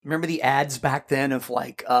Remember the ads back then of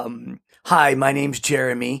like, hi, my name's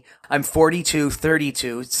Jeremy. I'm 42,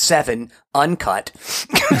 32, 7, uncut.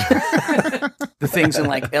 The things in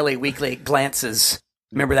like LA Weekly, glances.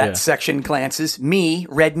 Remember that section, glances? Me,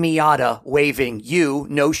 red Miata, waving. You,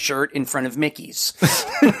 no shirt in front of Mickey's.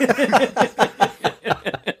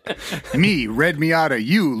 Me, red Miata,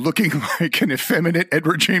 you looking like an effeminate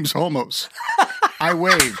Edward James Olmos. I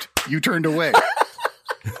waved. You turned away.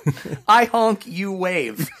 I honk, you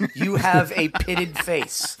wave. You have a pitted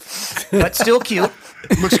face. But still cute.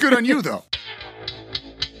 Looks good on you, though.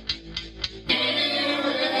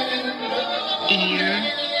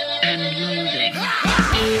 Ear and Loathing.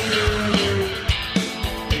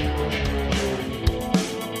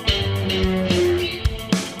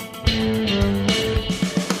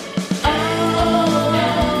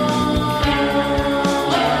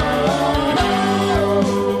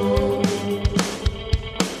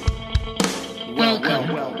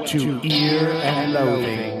 Welcome to Ear and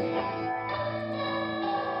Loathing.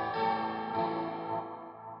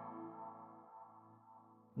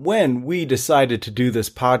 When we decided to do this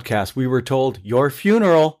podcast, we were told, your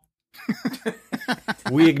funeral.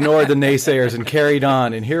 We ignored the naysayers and carried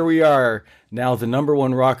on, and here we are, now the number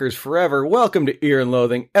one rockers forever. Welcome to Ear and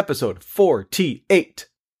Loathing, episode 48.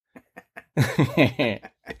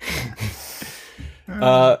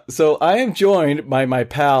 So I am joined by my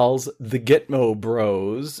pals, the Gitmo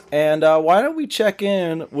Bros, and why don't we check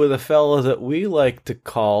in with a fella that we like to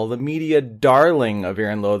call the media darling of Ear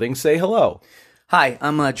and Loathing. Say hello. Hi,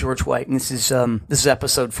 I'm George White, and this is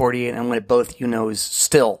episode 48, and I'm going to let both you know is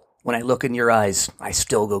still, when I look in your eyes, I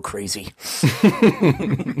still go crazy.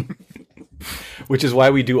 Which is why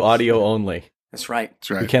we do audio only. That's right. That's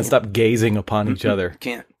right. We can't stop gazing upon each other.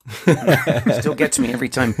 Can't. Still gets me every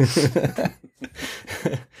time.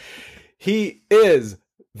 He is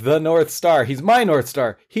the North Star. He's my North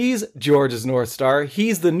Star. He's George's North Star.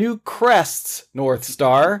 He's the new Crest's North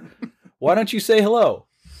Star. Why don't you say hello?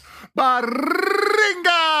 Baringa!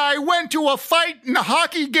 I went to a fight and the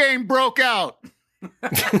hockey game broke out.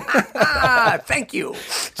 Thank you.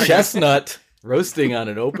 Chestnut roasting on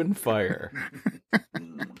an open fire.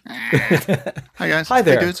 Hi, guys. Hi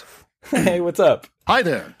there. Hey, dudes. Hey, what's up? Hi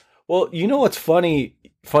there. Well, you know what's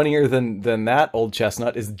funnier than that, old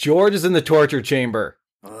chestnut, is George is in the torture chamber.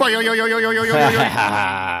 I've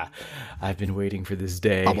been waiting for this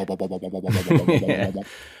day.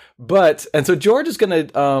 And so George is going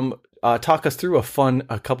to talk us through a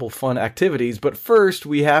couple fun activities. But first,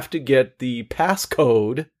 we have to get the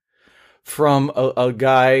passcode from a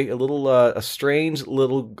guy, a strange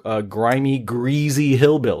little grimy, greasy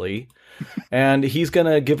hillbilly. And he's going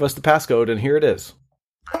to give us the passcode, and here it is.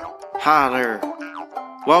 Hi there.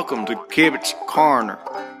 Welcome to Kibitz Corner.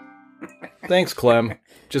 Thanks, Clem.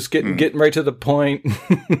 Just getting right to the point.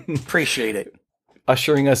 Appreciate it.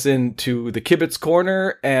 Ushering us into the Kibitz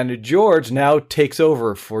Corner, and George now takes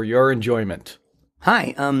over for your enjoyment.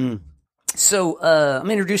 Hi. So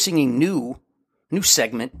I'm introducing a new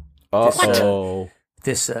segment.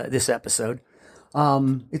 This episode.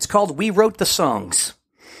 It's called "We Wrote the Songs,"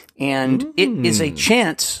 and it is a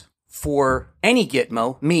chance for any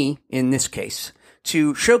Gitmo, me in this case,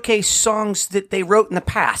 to showcase songs that they wrote in the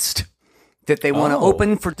past that they want to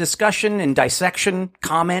open for discussion and dissection,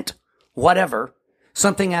 comment, whatever.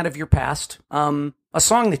 Something out of your past, a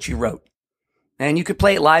song that you wrote. And you could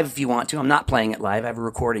play it live if you want to. I'm not playing it live. I have a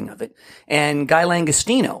recording of it. And Guy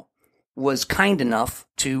Langostino was kind enough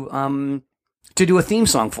to do a theme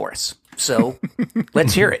song for us. So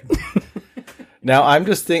let's hear it. Now, I'm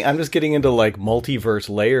just getting into like multiverse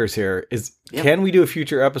layers here. Can we do a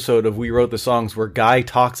future episode of We Wrote the Songs where Guy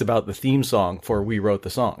talks about the theme song for We Wrote the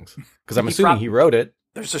Songs? Because I'm assuming he wrote it.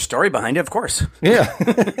 There's a story behind it, of course. Yeah.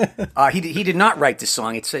 He did not write this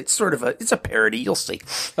song. It's sort of a parody. You'll see.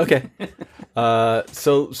 Okay.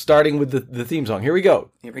 So starting with the theme song. Here we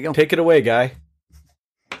go. Here we go. Take it away, Guy.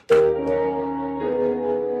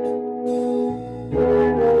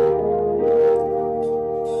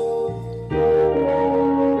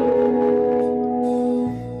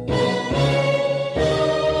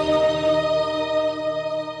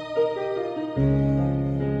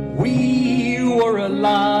 We were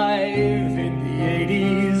alive in the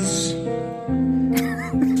 80s,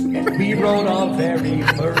 and we wrote our very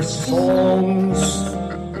first songs.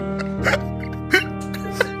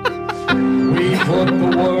 We put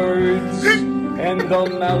the words and the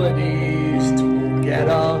melodies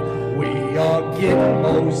together. We are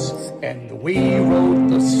Gitmos, and we wrote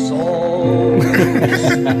the songs.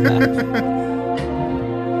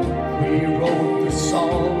 We wrote the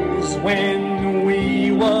songs when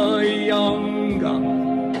we were younger.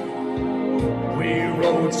 We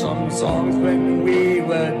wrote some songs when we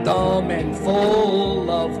were dumb and full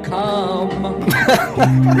of cum.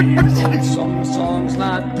 We wrote some songs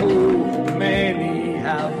not too many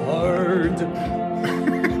have heard.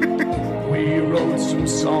 We wrote some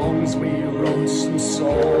songs, we wrote some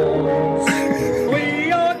songs.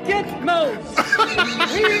 We are Gitmos.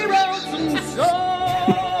 We wrote some songs.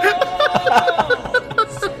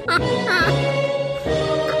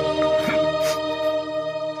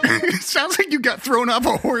 It sounds like you got thrown off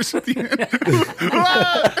a horse at the end.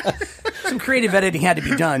 Some creative editing had to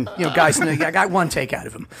be done. You know, guys, I got one take out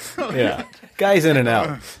of him. Yeah. Guy's in and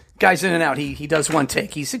out. Guy's in and out. He does one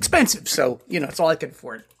take. He's expensive, so, you know, it's all I can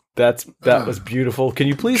afford. That was beautiful. Can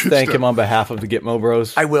you please thank him on behalf of the Gitmo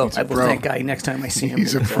Bros? I will. I will thank Guy next time I see him.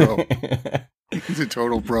 He's a pro. He's a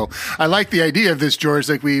total pro. I like the idea of this, George.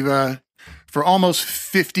 Like we've, for almost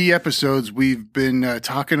 50 episodes, we've been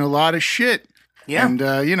talking a lot of shit. Yeah. And,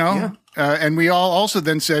 and we all also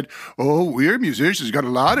then said, oh, we're musicians, got a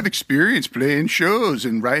lot of experience playing shows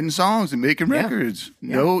and writing songs and making records.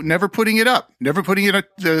 Yeah. No, never putting it up. Never putting it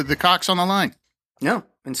the cocks on the line. No.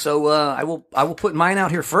 And so I will put mine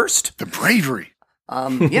out here first. The bravery.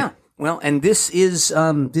 Yeah. Well, and this is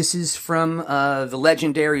from the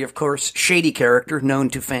legendary, of course, Shady Character, known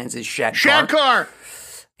to fans as Shadcar.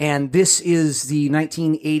 And this is the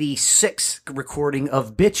 1986 recording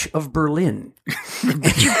of Bitch of Berlin.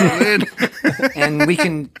 Bitch of Berlin. And we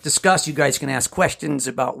can discuss, you guys can ask questions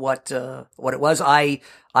about what it was. I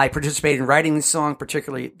participated in writing this song,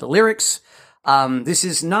 particularly the lyrics. This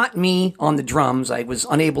is not me on the drums. I was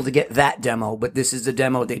unable to get that demo, but this is the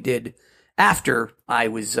demo they did after I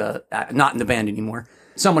was not in the band anymore.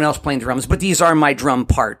 Someone else playing drums, but these are my drum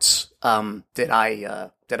parts that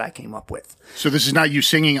I came up with. So this is not you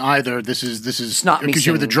singing either. This is not me because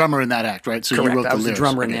you were the drummer in that act, right? So correct. You wrote I was lyrics. the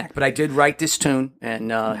drummer in the act, but I did write this tune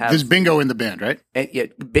and have There's Bingo in the band, right?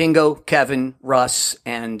 Bingo, Kevin, Russ,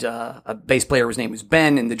 and a bass player. His name was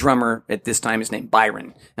Ben, and the drummer at this time is named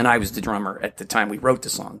Byron, and I was the drummer at the time we wrote the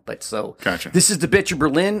song. But so gotcha. This is the Bitch of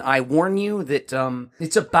Berlin. I warn you that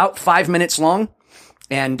it's about 5 minutes long,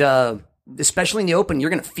 and especially in the open, you're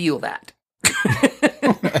going to feel that.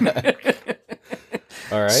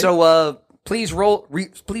 All right. So please roll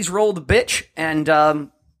the bitch, and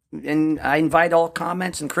I invite all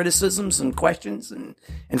comments and criticisms and questions and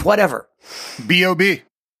whatever. B.O.B.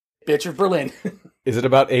 Bitch of Berlin. Is it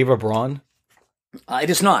about Ava Braun? It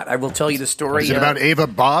is not. I will tell you the story. Is it about Ava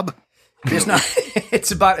Bob? It's not.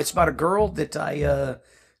 It's about a girl that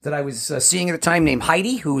I was seeing at the time named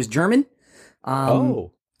Heidi, who was German.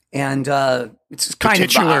 And it's kind the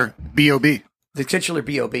titular B.O.B. The titular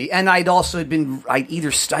B.O.B. And I'd also been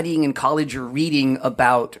either studying in college or reading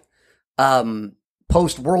about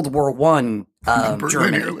post World War I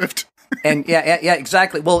Germany. Airlift. And yeah,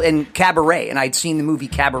 exactly. Well, and Cabaret, and I'd seen the movie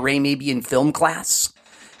Cabaret maybe in film class,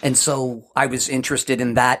 and so I was interested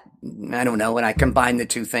in that. I don't know, and I combined the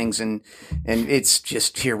two things, and it's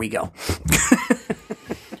just here we go.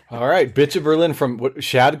 All right, Bitch of Berlin from what?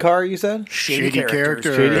 Shadcar, you said? Shady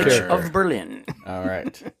Character. Shady Bitch Character. of Berlin. All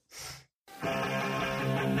right.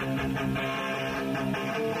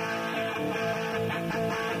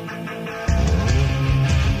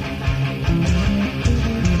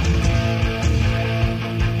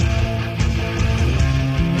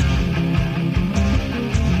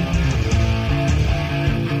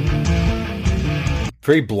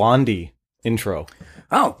 Very Blondie intro.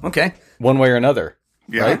 Oh, okay. One way or another.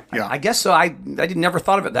 Yeah, right? yeah. I guess so. I never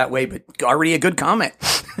thought of it that way, but already a good comment.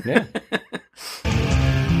 Yeah.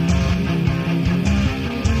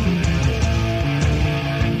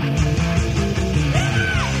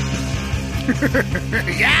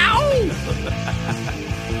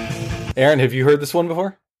 Aaron, have you heard this one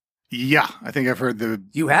before? Yeah, I think I've heard the.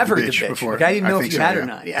 You have heard the bitch bitch before. Like, I didn't know if think you so, had yeah. or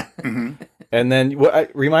not. Yeah. Mm-hmm. And then,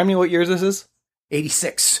 remind me what years this is?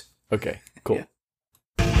 86. Okay, cool. Yeah.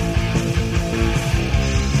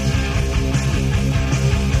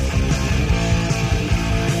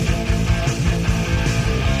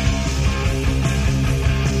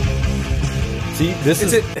 See,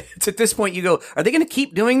 It's at this point you go, are they going to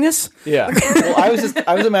keep doing this? Yeah. Well, I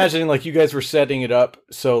was imagining like you guys were setting it up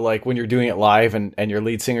so like when you're doing it live and your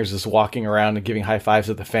lead singer's just walking around and giving high fives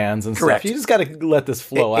at the fans and Correct. stuff. You just got to let this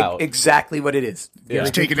flow out. Exactly what it is. Yeah.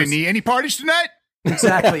 Just taking a knee. Any parties tonight?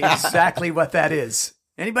 Exactly what that is.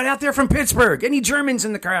 Anybody out there from Pittsburgh? Any Germans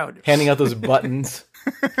in the crowd? Handing out those buttons.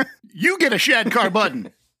 You get a Shadcar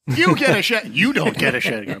button. You get a Shad. You don't get a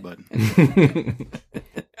Shadcar button.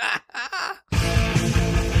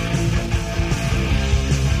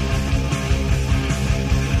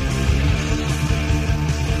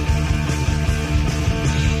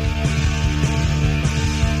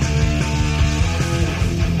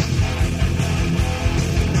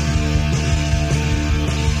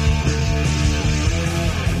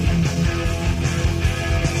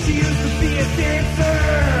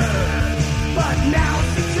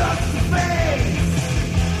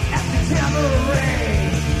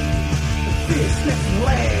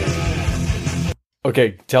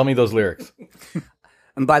 Okay, tell me those lyrics.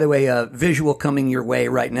 And by the way, visual coming your way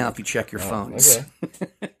right now if you check your phones. Okay.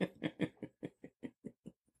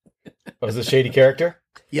 Oh, is this Shady Character?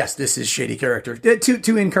 Yes, this is Shady Character.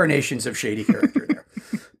 Two incarnations of Shady Character there.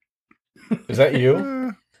 Is that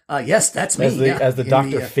you? Yes, that's me. As the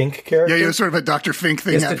Dr. Fink character? Yeah, it was sort of a Dr. Fink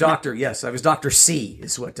thing. Yes, the doctor, yes. I was Dr. C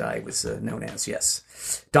is what I was known as,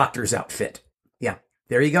 yes. Doctor's outfit. Yeah,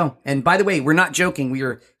 there you go. And by the way, we're not joking. We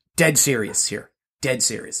are dead serious here. Dead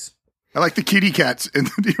serious. I like the kitty cats. Do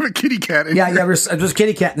you have a kitty cat? Yeah, there's a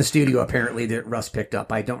kitty cat in the studio, apparently, that Russ picked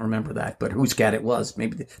up. I don't remember that, but whose cat it was.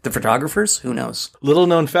 Maybe the photographers? Who knows? Little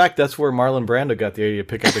known fact, that's where Marlon Brando got the idea to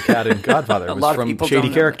pick up a cat in Godfather. It was from Shady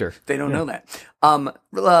Character. They don't know that.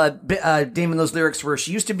 Damon, those lyrics were,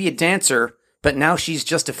 she used to be a dancer, but now she's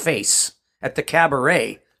just a face. At the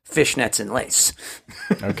cabaret, fishnets and lace.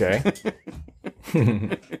 Okay.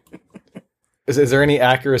 Is there any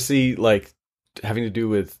accuracy, like, having to do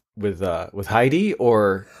with Heidi,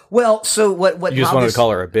 or well, so what you just wanted to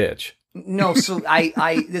call her a bitch? No, so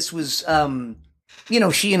I this was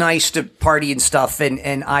she and I used to party and stuff,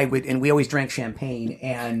 and we always drank champagne,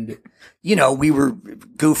 and we were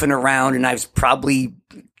goofing around, and I was probably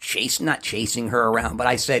not chasing her around, but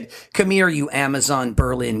I said, "Come here, you Amazon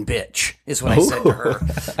Berlin bitch," is what I said to her.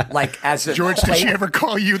 Like, as a George, did she ever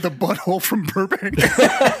call you the butthole from Burbank?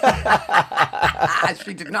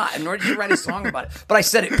 She did not, nor did she write a song about it. But I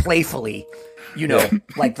said it playfully,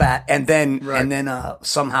 like that. And then,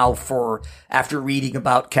 somehow, after reading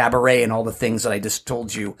about cabaret and all the things that I just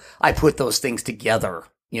told you, I put those things together.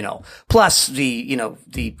 Plus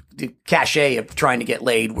the cachet of trying to get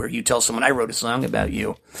laid, where you tell someone, I wrote a song about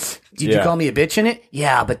you. Did you call me a bitch in it?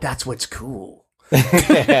 Yeah, but that's what's cool.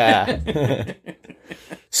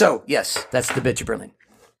 So, yes, that's the bitch of Berlin.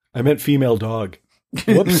 I meant female dog.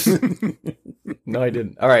 Whoops. No, I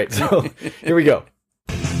didn't. All right, so here we go.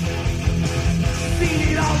 Seen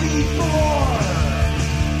it all before.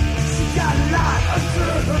 She got a lot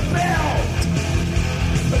under her belt.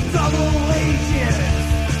 A double agent.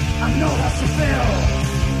 I know how to feel.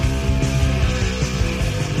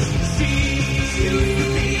 She used to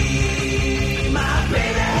be my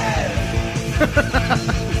baby.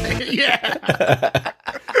 Yeah.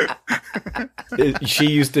 She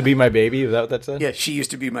used to be my baby. Is that what that said? Yeah, she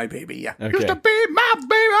used to be my baby. Yeah. Okay. Used to be my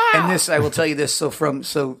baby. And this, I will tell you this. So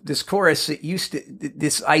this chorus,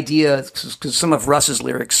 this idea, because some of Russ's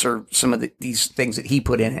lyrics are some of these things that he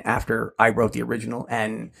put in after I wrote the original,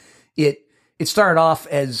 and it started off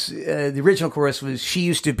as the original chorus was, "She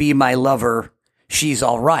used to be my lover, she's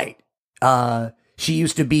all right. She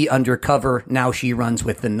used to be undercover, now she runs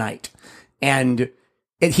with the night." And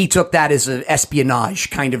he took that as an espionage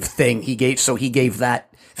kind of thing. He gave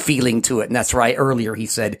that feeling to it. And that's right. Earlier, he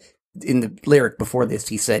said, in the lyric before this,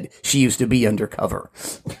 he said, "She used to be undercover."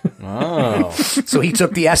 Oh. So he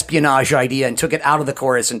took the espionage idea and took it out of the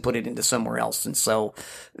chorus and put it into somewhere else. And so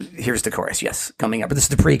here's the chorus. Yes, coming up. But this is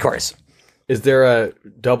the pre-chorus. Is there a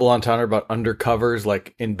double entendre about undercovers,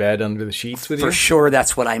 like in bed under the sheets with you? For sure,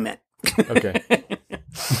 that's what I meant. Okay.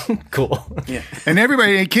 Cool. Yeah. And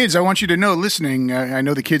everybody, hey, kids, I want you to know, listening, I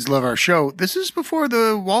know the kids love our show. This is before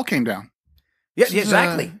the wall came down. Yeah,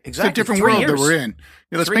 exactly. It's a different world that we're in.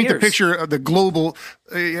 Let's paint the picture of the global.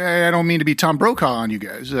 I don't mean to be Tom Brokaw on you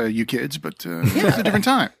guys, you kids, but it's a different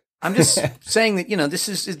time. I'm just saying that,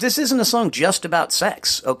 this isn't a song just about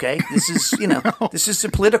sex, okay? This is, this is a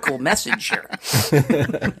political message here.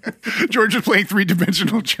 George is playing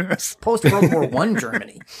three-dimensional chess. Post-World War I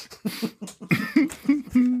Germany.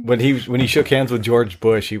 When he shook hands with George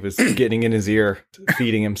Bush, he was getting in his ear,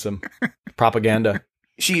 feeding him some propaganda.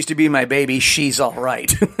 She used to be my baby, she's all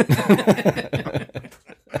right.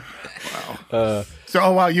 Wow.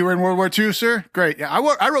 So, you were in World War II, sir? Great. Yeah,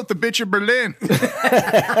 I wrote The Bitch of Berlin.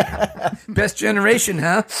 Best generation,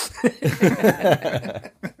 huh?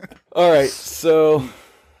 All right, so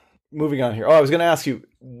moving on here. Oh, I was going to ask you,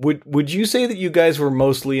 would you say that you guys were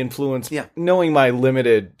mostly influenced, knowing my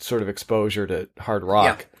limited sort of exposure to hard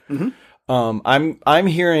rock? Yeah. Mm-hmm. I'm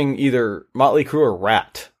hearing either Motley Crue or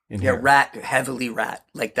Rat. Yeah, Rat, heavily Rat.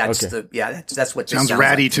 Like that's that's what sounds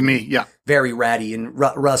ratty like to me. Yeah, very ratty. And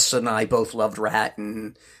Russ and I both loved Rat.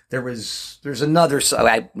 And there's another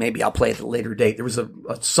song. Maybe I'll play it at a later date. There was a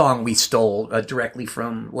song we stole directly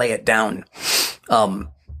from Lay It Down.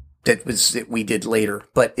 That we did later,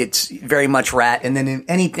 but it's very much Rat. And then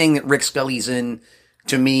anything that Rick Scully's in,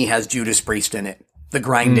 to me, has Judas Priest in it. The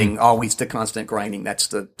grinding, always the constant grinding. That's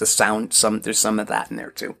the sound. There's some of that in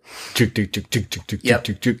there too.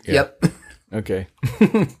 Yep. Okay. All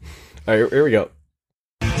right, here we go.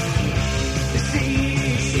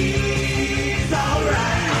 She's all right.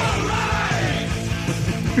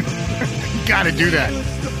 got to do that.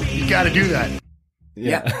 You got to do that.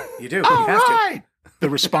 Yeah, you do. All you have right. The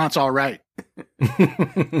response, all right.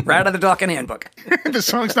 to. Right out of the Talkin handbook. The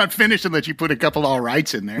song's not finished unless you put a couple all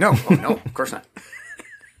rights in there. No, oh, no, of course not.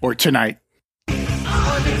 Or tonight.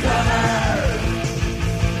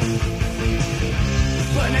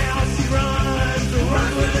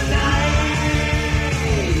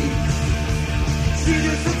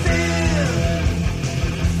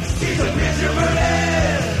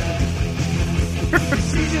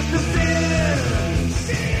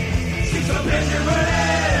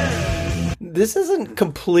 This isn't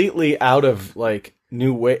completely out of like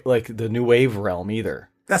new wave, like the new wave realm either.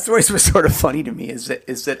 That's the way it was sort of funny to me is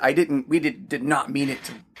that we did not mean it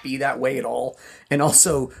to be that way at all. And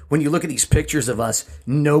also, when you look at these pictures of us,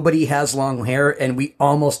 nobody has long hair, and we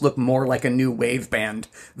almost look more like a new wave band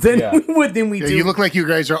than we do. You look like you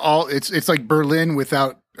guys are all. It's like Berlin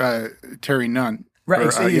without Terry Nunn. Right.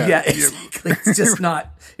 Exactly. It's just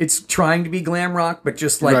not. It's trying to be glam rock, but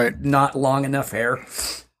just like not long enough hair,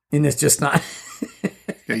 and it's just not.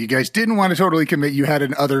 Yeah, you guys didn't want to totally commit. You had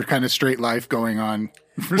an other kind of straight life going on.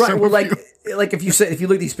 Right. Well, like if you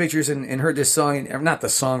look at these pictures and heard this song, or not the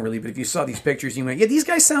song really, but if you saw these pictures, you went, yeah, these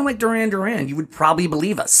guys sound like Duran Duran. You would probably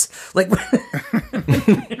believe us. Like,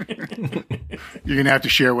 you're gonna have to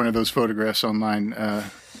share one of those photographs online,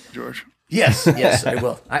 George. Yes, I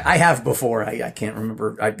will. I have before. I can't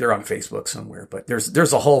remember. They're on Facebook somewhere, but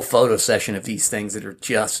there's a whole photo session of these things that are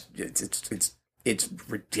just it's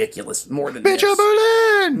ridiculous. More than Bitch of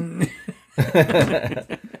Berlin.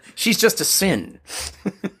 She's just a sin.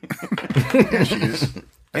 Yeah, she is.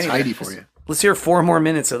 That's Heidi for you. Let's hear 4 more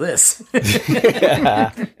minutes of this.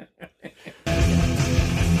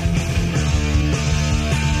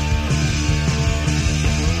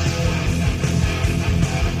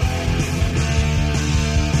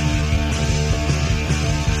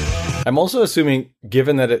 I'm also assuming,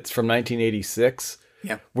 given that it's from 1986,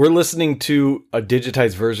 we're listening to a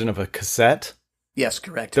digitized version of a cassette. Yes,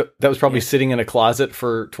 correct. That was probably sitting in a closet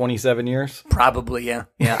for 27 years. Probably, yeah.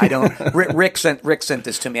 Yeah, I don't. Rick sent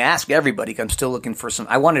this to me. I asked everybody. I'm still looking for some.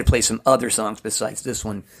 I wanted to play some other songs besides this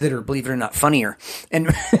one that are, believe it or not, funnier. And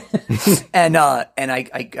I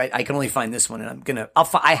can only find this one. And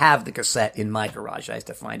I have the cassette in my garage. I have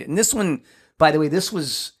to find it. And this one, by the way, this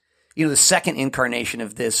was, the second incarnation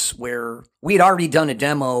of this, where we had already done a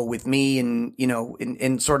demo with me and,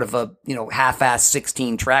 in sort of a, half-ass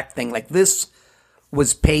 16-track thing. Like, this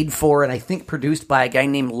was paid for and I think produced by a guy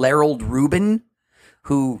named Lerold Rubin,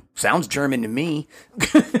 who sounds German to me.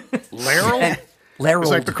 Lerold? Lerold.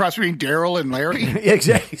 It's like the cross between Daryl and Larry?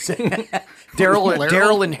 Exactly.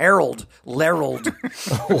 Daryl and Harold. Lerold.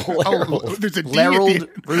 Oh, there's a D Lerold at the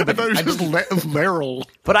Rubin. I thought it was just Lerold.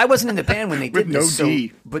 But I wasn't in the band when they did With this. no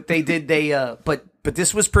D. But they did. But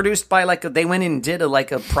this was produced by they went in and did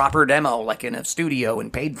a proper demo, like in a studio,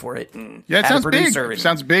 and paid for it. And Yeah, it had sounds a big. producer It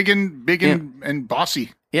sounds big and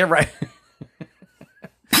bossy. Yeah, right.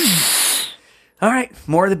 All right,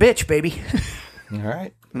 more of the bitch, baby. All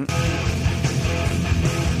right.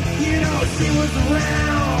 She was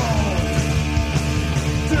around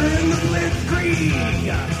during the Blitzkrieg.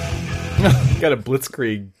 Got a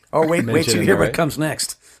Blitzkrieg. Oh, wait till you hear what comes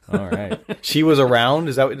next. All right. She was around?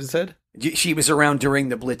 Is that what it said? She was around during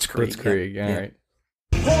the Blitzkrieg. Blitzkrieg, all right.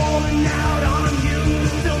 Holding out on you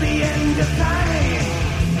till the end of time.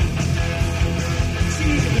 She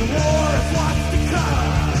even wore a swastika,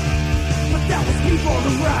 but that was before the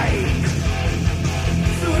right.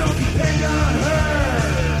 So don't depend on her.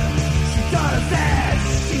 She got us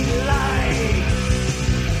as she likes.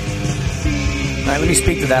 All right, let me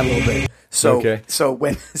speak to that a little bit. Okay.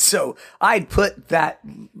 So I'd put that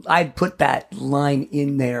line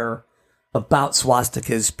in there about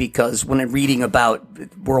swastikas because when I'm reading about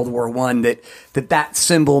World War I, that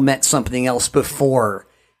symbol meant something else before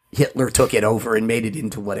Hitler took it over and made it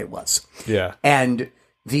into what it was. Yeah. And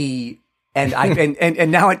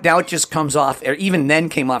now it just comes off, or even then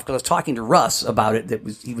came off, because I was talking to Russ about it.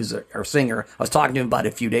 He was our singer. I was talking to him about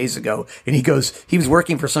it a few days ago, and he goes, he was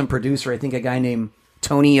working for some producer, I think a guy named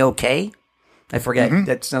Tony OK. I forget. Mm-hmm.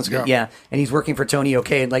 That sounds good. Yeah. And he's working for Tony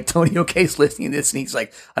OK, and Tony Ok's listening to this, and he's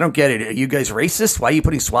like, I don't get it. Are you guys racist? Why are you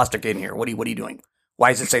putting swastika in here? What are you doing?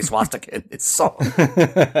 Why does it say swastika in its song?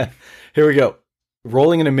 Here we go.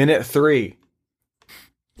 Rolling in a minute 3.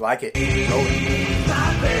 Like it.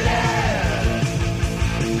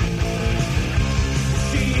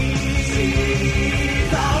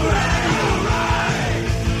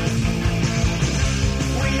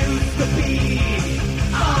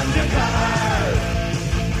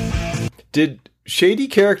 Did Shady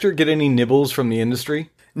Character get any nibbles from the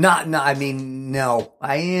industry? I mean, no.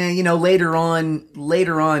 Later on,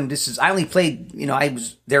 I only played, I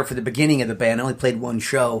was there for the beginning of the band. I only played one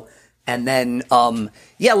show. And then,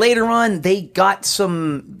 later on, they got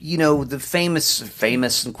some, the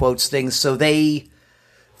famous in quotes things. So the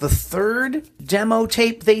third demo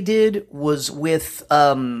tape they did was with,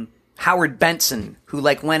 Howard Benson, who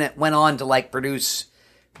went on to produce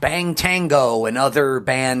Bang Tango and other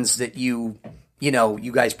bands that you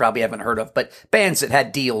guys probably haven't heard of, but bands that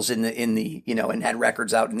had deals in the and had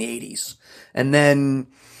records out in the 80s. And then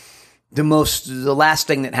the last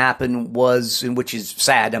thing that happened was, and which is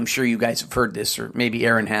sad, I'm sure you guys have heard this, or maybe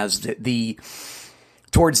Aaron has,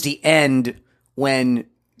 towards the end when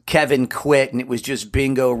Kevin quit and it was just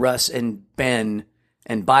Bingo, Russ, and Ben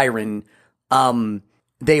and Byron,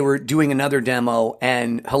 they were doing another demo,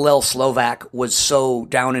 and Hillel Slovak was so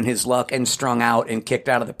down in his luck and strung out and kicked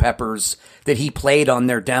out of the Peppers that he played on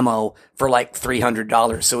their demo for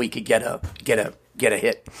 $300 so he could get a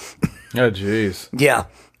hit. Oh, jeez. Yeah,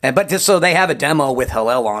 so they have a demo with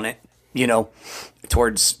Hillel on it.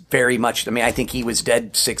 Towards very much. I mean, I think he was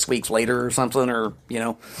dead 6 weeks later or something, or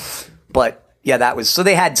But yeah, that was so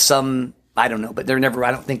they had some. I don't know, but they're never.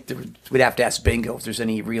 I don't think we'd have to ask Bingo if there's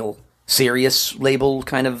any real serious label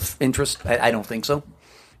kind of interest. I don't think so.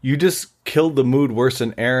 You just killed the mood worse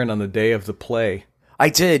than Aaron on the day of the play. I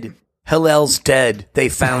did. Hillel's dead. They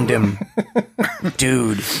found him.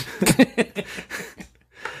 Dude.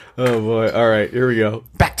 Oh boy. All right, here we go.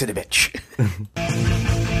 Back to the bitch. But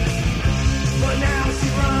now she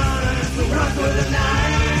runs the run for the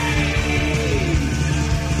night.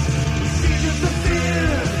 She's just a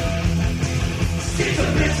fear. She's a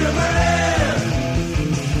bitch of her head.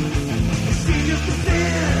 She's just a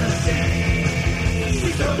fear.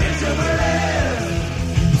 She's a bitch of her head.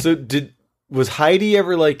 So was Heidi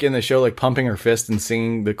ever in the show pumping her fist and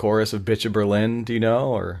singing the chorus of Bitch of Berlin? Do you know,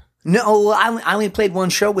 or? No, I only played one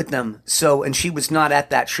show with them. So, and she was not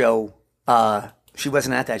at that show. She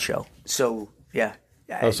wasn't at that show. So, yeah.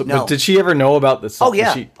 No. But did she ever know about this? Oh,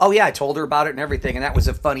 yeah. I told her about it and everything. And that was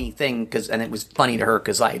a funny thing, and it was funny to her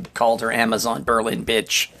because I had called her Amazon Berlin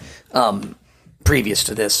bitch previous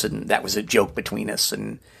to this. And that was a joke between us.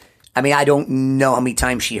 And I mean, I don't know how many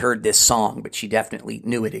times she heard this song, but she definitely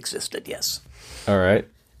knew it existed. Yes. All right.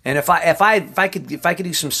 And if I could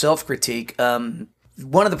do some self-critique,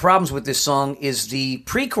 one of the problems with this song is the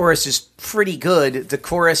pre-chorus is pretty good. The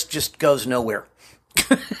chorus just goes nowhere.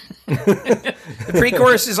 The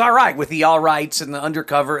pre-chorus is all right with the all rights and the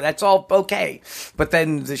undercover. That's all okay. But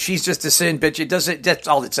then she's just a sin bitch. It doesn't. That's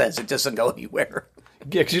all it says. It doesn't go anywhere.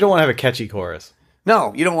 Yeah, because you don't want to have a catchy chorus.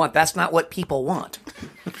 No, you don't want. That's not what people want.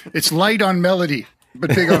 It's light on melody,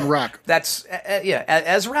 but big on rock. That's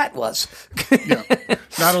as Rat was. Yeah,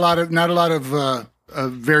 not a lot of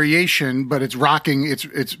variation, but it's rocking.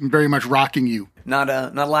 It's very much rocking you. Not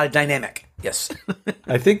a lot of dynamic. Yes.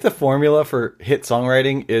 I think the formula for hit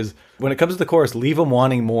songwriting is when it comes to the chorus, leave them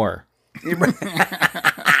wanting more.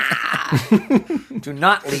 Do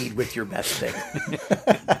not lead with your best thing.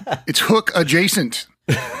 It's hook adjacent.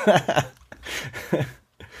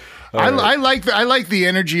 I like the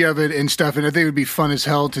energy of it and stuff, and I think it would be fun as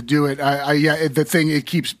hell to do it. The thing, it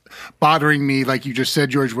keeps bothering me, like you just said,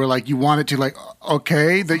 George, where you want it to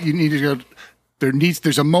okay, that you need to go.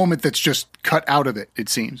 There's a moment that's just cut out of it. It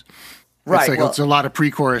seems right. It's a lot of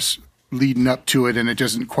pre-chorus leading up to it, and it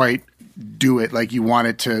doesn't quite do it like you want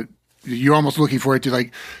it to. You're almost looking for it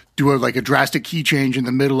to do a drastic key change in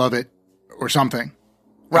the middle of it or something.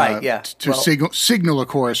 Right. Yeah. To signal a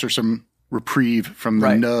chorus or some reprieve from the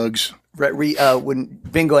nugs. Right. When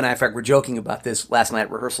Bingo and I, in fact, were joking about this last night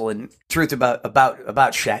at rehearsal, and truth about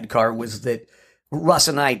Shadkar was that Russ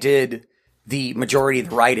and I did the majority of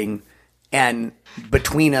the writing, and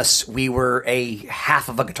between us, we were a half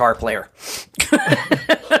of a guitar player.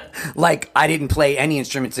 I didn't play any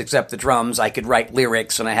instruments except the drums. I could write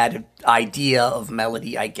lyrics, and I had an idea of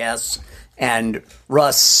melody, I guess. And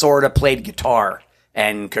Russ sort of played guitar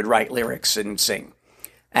and could write lyrics and sing.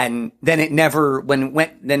 And then it never, when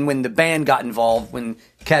the band got involved, when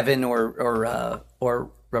Kevin or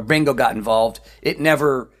Bingo got involved, it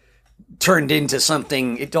never turned into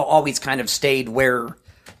something. It always kind of stayed where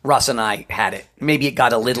Russ and I had it. Maybe it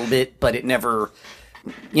got a little bit, but it never,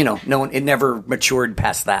 it never matured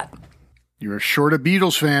past that. You're a short a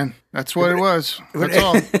Beatles fan. That's what it was. That's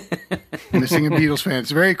all. Missing a Beatles fan.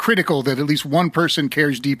 It's very critical that at least one person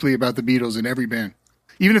cares deeply about the Beatles in every band,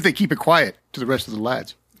 even if they keep it quiet to the rest of the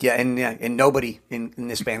lads. Yeah, and nobody in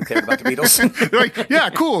this band cared about the Beatles. They're like, yeah,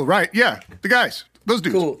 cool, right, yeah, the guys, those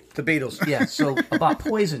dudes. Cool, the Beatles, yeah. So about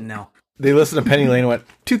Poison now. They listened to Penny Lane and went,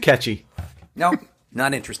 too catchy. No,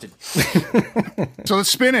 Not interested. So let's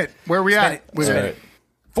spin it. Where are we Spin at? it. With Spin it? it.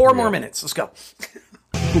 4 more minutes. Let's go.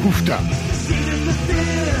 Oofed up.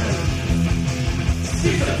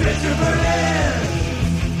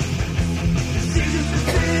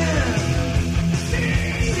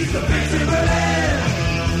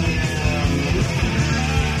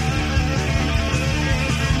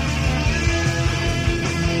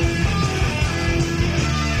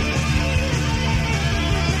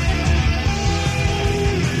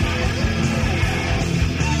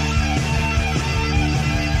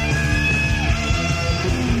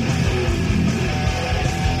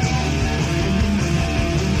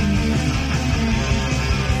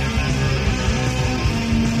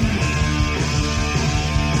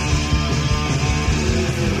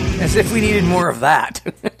 As if we needed more of that.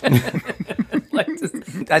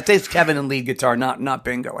 That takes Kevin and lead guitar, not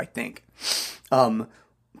Bingo, I think.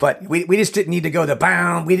 But we just didn't need to go the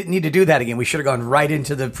bound. We didn't need to do that again. We should have gone right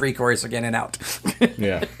into the pre-chorus again and out.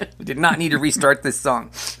 Yeah. We did not need to restart this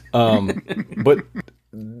song. But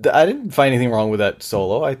I didn't find anything wrong with that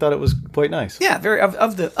solo. I thought it was quite nice. Yeah, very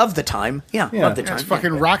of the time. Yeah, of the time. It's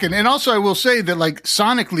fucking rocking. And also, I will say that, like,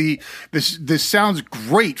 sonically, this sounds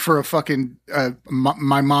great for a fucking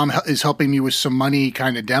my mom is helping me with some money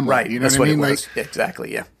kind of demo. Right. You know That's what I what mean? it was. Like,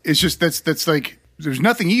 Exactly. Yeah. it's just that's like there's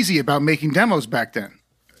nothing easy about making demos back then.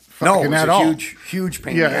 No, it Fucking was at a all. huge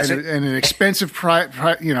pain. Yeah, and an expensive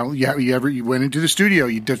you know, you went into the studio,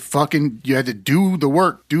 you had to do the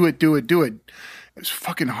work, do it. It was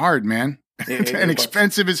fucking hard, man. And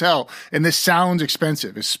expensive as hell. And this sounds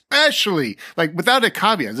expensive, especially like without a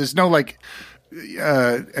caveat. There's no like,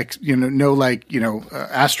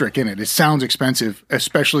 asterisk in it. It sounds expensive,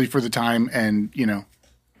 especially for the time and, you know,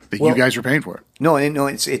 that you guys are paying for it. No,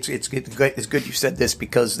 it's good. It's good you said this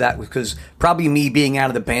because probably me being out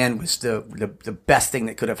of the band was the best thing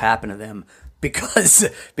that could have happened to them because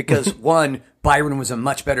one, Byron was a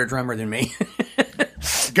much better drummer than me.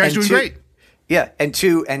 You guys doing great. Yeah, and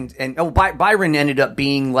two, Byron ended up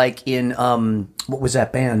being like in what was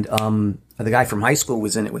that band? The guy from high school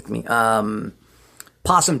was in it with me.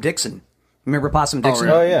 Possum Dixon. Remember Possum Dixon?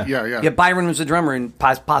 Oh yeah. Yeah. Yeah, Byron was the drummer in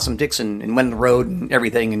Possum Dixon and went on the road and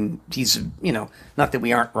everything. And he's, you know, not that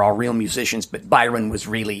we're all real musicians, but Byron was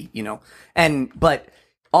really, you know, but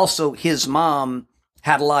also his mom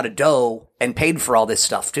had a lot of dough and paid for all this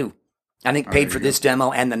stuff too. I think paid for this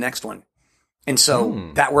demo and the next one. And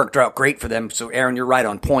so that worked out great for them. So Aaron, you're right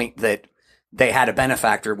on point that they had a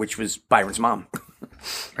benefactor, which was Byron's mom.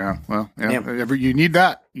 Yeah. Well, yeah. You need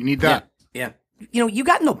that. You need that. Yeah. You know, you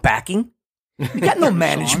got no backing. You got no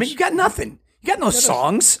management. You got nothing. You got no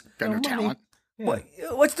songs. Got no talent.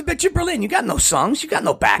 What's the bitch of Berlin? You got no songs. You got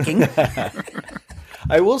no backing.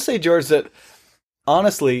 I will say, George, that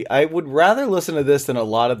honestly, I would rather listen to this than a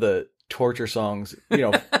lot of the torture songs, you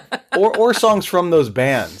know, or songs from those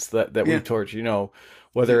bands that we've tortured, you know,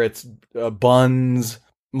 whether it's Buns,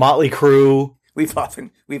 Motley Crue. We've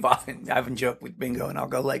often joked with Bingo, and I'll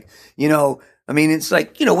go like, you know, I mean, it's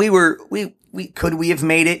like, you know, we have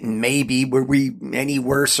made it, and maybe were we any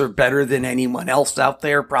worse or better than anyone else out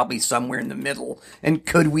there? Probably somewhere in the middle. And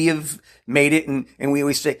could we have made it? And we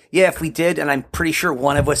always say, yeah, if we did, and I'm pretty sure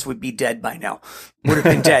one of us would be dead by now. Would have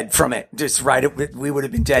been dead from it. Just right. We would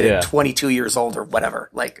have been dead at 22 years old or whatever.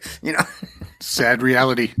 Like, you know, sad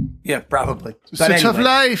reality. Yeah, probably. It's a tough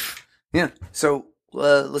life. Yeah. So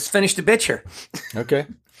let's finish the bitch here. Okay.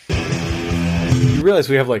 You realize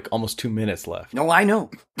we have like almost 2 minutes left. No, I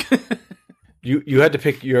know. You had to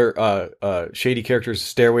pick your Shady Character's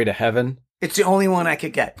Stairway to Heaven. It's the only one I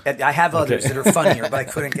could get. I have others that are funnier, but I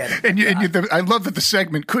couldn't get it. I love that the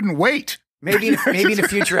segment couldn't wait. Maybe in a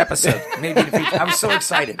future episode. I was so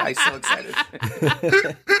excited. I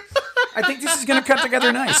think this is going to come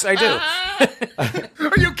together nice. I do.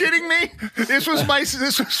 Are you kidding me? This was my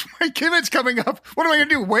Kimmins coming up. What am I going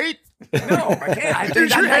to do? Wait? No, I can't.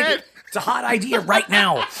 Use your head. It's a hot idea right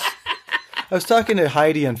now. I was talking to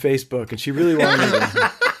Heidi on Facebook, and she really wanted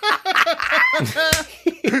to.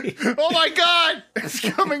 Oh my God! It's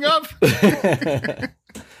coming up. All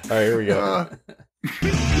right, here we go.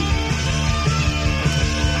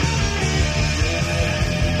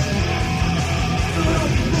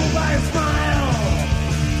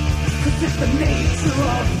 It's the nature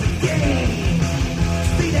of the game.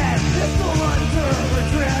 See that pistol under her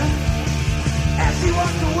dress as she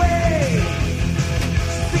walked away.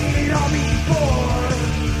 She's seen it all before.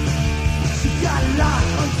 She got a lot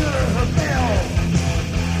under her belt.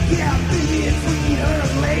 Yeah, been between her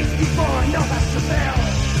legs before. No, that's the bell.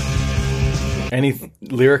 Any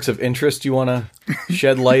lyrics of interest you want to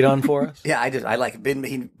shed light on for us? Yeah, I like it.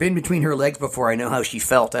 Been between her legs before I know how she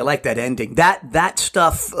felt. I like that ending. That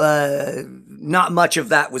stuff, not much of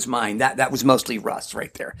that was mine. That was mostly Russ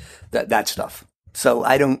right there. That stuff. So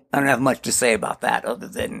I don't have much to say about that other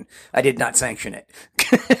than I did not sanction it.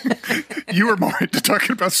 You were more into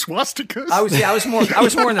talking about swastikas. I was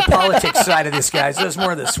more on the politics side of this, guys. I was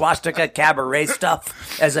more of the swastika cabaret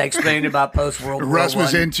stuff, as I explained about post World War I. Russ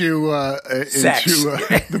was into Sex.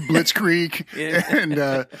 The Blitzkrieg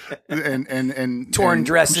and torn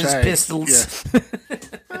dresses, sex. pistols.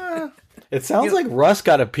 Yeah. It sounds like Russ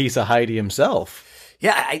got a piece of Heidi himself.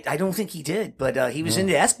 Yeah, I don't think he did, but he was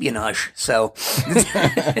into espionage, so.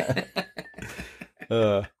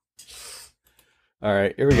 All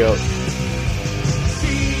right, here we go.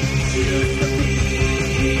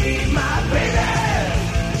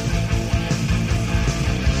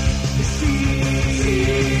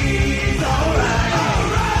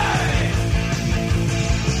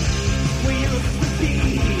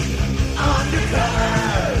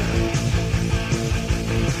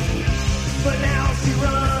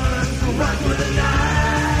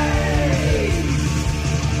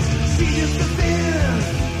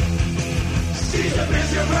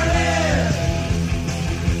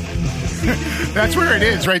 That's where it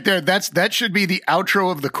is, right there. That should be the outro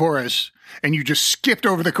of the chorus, and you just skipped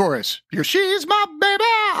over the chorus. You go, she's my baby,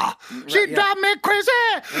 she drives me crazy.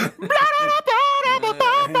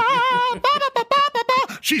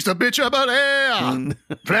 She's the bitch of a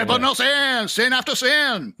Pepper no sin after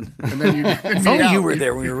sin. And then if only you were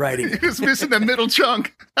there when we were writing. You're just missing the middle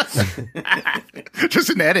chunk. Just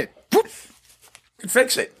an edit. Whoop.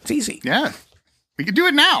 Fix it. It's easy. Yeah, we can do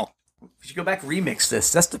it now. We should go back and remix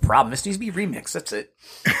this. That's the problem. This needs to be remixed. That's it.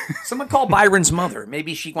 Someone call Byron's mother.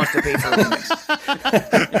 Maybe she wants to pay for a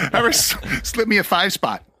remix. Slip me a 5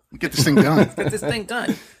 spot. Get this thing done. Get this thing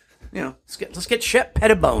done. You know, let's get Shep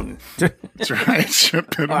Pettibone. That's right.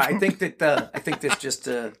 Shep Pettibone. I think this just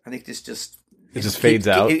It just fades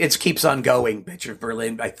out. It keeps on going, bitch of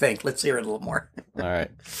Berlin. I think. Let's hear it a little more. All right,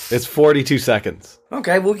 it's 42 seconds.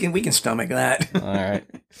 Okay, we can stomach that. All right.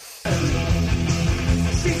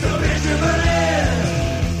 She's the bitch of Berlin.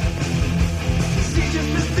 She's just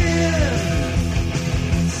a thin.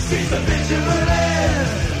 She's the bitch of Berlin.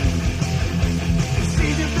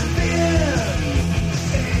 She's just a thin.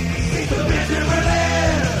 She's the bitch of Berlin.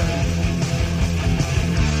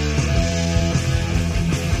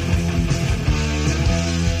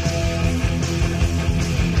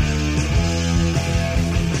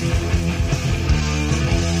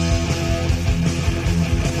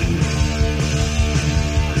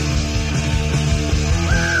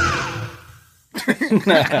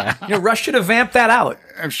 Russ should have vamped that out.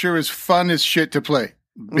 I'm sure it's fun as shit to play.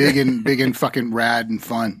 Big and fucking rad and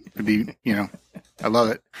fun to be, I love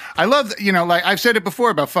it. I love, like I've said it before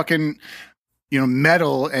about fucking,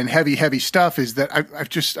 metal and heavy stuff is that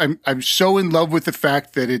I'm so in love with the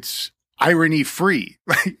fact that it's irony free.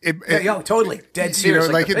 Totally. Dead serious.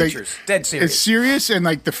 Like the pictures. Dead serious. It's serious, and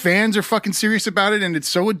like the fans are fucking serious about it, and it's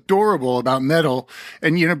so adorable about metal.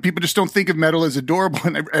 And people just don't think of metal as adorable,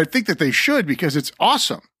 and I think that they should, because it's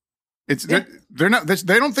awesome. They're not.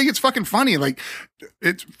 They don't think it's fucking funny. Like,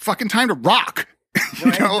 it's fucking time to rock.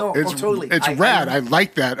 Totally. It's rad. I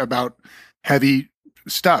like that about heavy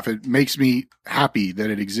stuff. It makes me happy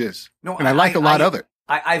that it exists, and I like a lot of it.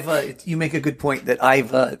 You make a good point that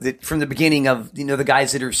that from the beginning of, the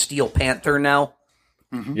guys that are Steel Panther now.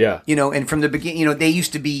 Mm-hmm. Yeah. And from the beginning, they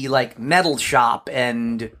used to be like Metal Shop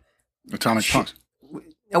and Atomic Punks.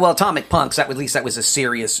 Well, Atomic Punks, that was a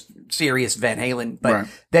serious Van Halen, but right.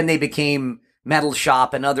 Then they became Metal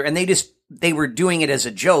Shop and they were doing it as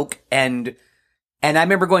a joke. And I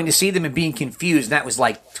remember going to see them and being confused. And that was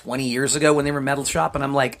like 20 years ago when they were Metal Shop. And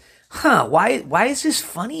I'm like, why is this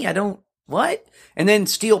funny? What? And then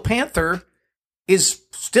Steel Panther is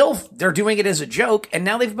still, they're doing it as a joke, and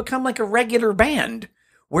now they've become like a regular band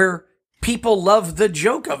where people love the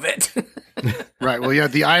joke of it. Right. Well, yeah,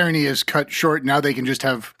 the irony is cut short. Now they can just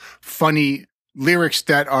have funny lyrics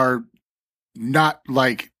that are not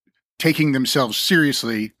like taking themselves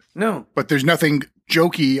seriously. No. But there's nothing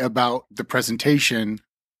jokey about the presentation.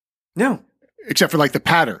 No. Except for like the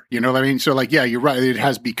patter, you know what I mean? So like, yeah, you're right. It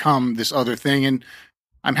has become this other thing, and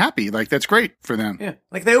I'm happy. Like, that's great for them. Yeah.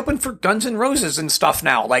 Like, they open for Guns N' Roses and stuff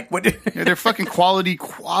now. Like, what? Yeah, they're fucking quality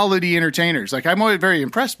entertainers. Like, I'm always very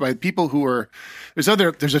impressed by people who are, there's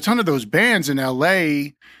a ton of those bands in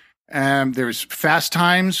LA. There's Fast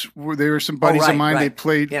Times, where there were some buddies of mine. Right.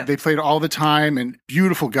 They played all the time, and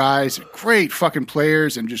beautiful guys, great fucking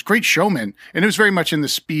players, and just great showmen. And it was very much in the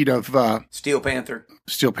speed of, Steel Panther.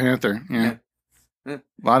 Yeah. A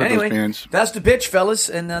lot of Anyway, those bands. that's the bitch, fellas,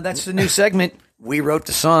 and that's the new segment. We wrote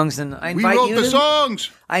the songs, and I invite We wrote you the to, songs.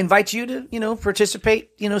 I invite you to, participate,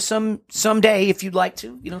 someday if you'd like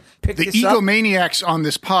to, pick The this up. egomaniacs on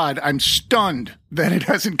this pod, I'm stunned that it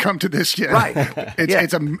hasn't come to this yet. Right.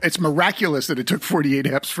 It's miraculous that it took 48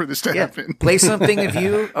 eps for this to happen. Play something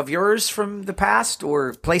of yours from the past,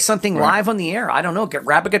 or play something live on the air. I don't know.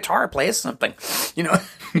 Grab a guitar, play us something.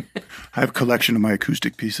 I have a collection of my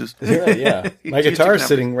acoustic pieces. Yeah. My guitar is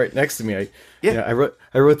sitting right next to me. I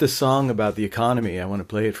wrote this song about the economy. I want to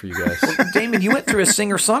play it for you guys. Damon, you went through a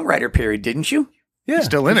singer-songwriter period, didn't you? Yeah,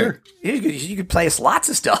 Still in it. You could play us lots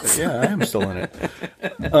of stuff. Yeah, I am still in it.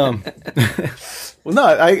 Well, no,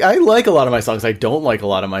 I like a lot of my songs. I don't like a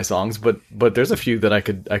lot of my songs, but there's a few that I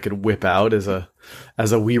could whip out as a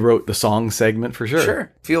we wrote the song segment for sure.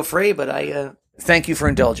 Sure, feel free, but I thank you for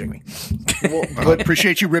indulging me. But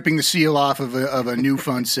appreciate you ripping the seal off of a new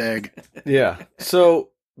fun seg. Yeah.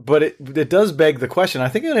 So, but it does beg the question. I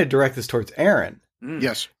think I'm going to direct this towards Aaron.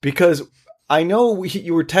 Yes. Because I know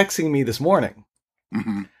you were texting me this morning.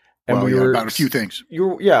 Mm-hmm. And we were about a few things.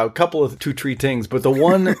 A couple of 2-3 things. But the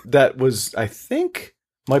one that was, I think,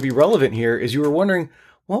 might be relevant here is you were wondering,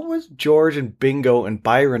 what was George and Bingo and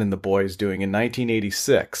Byron and the boys doing in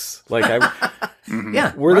 1986? Like,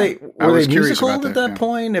 Yeah. were they musical about at that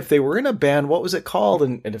point? If they were in a band, what was it called?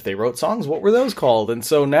 And if they wrote songs, what were those called? And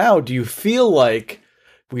so now, do you feel like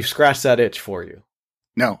we've scratched that itch for you?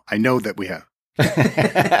 No, I know that we have.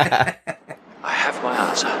 I have my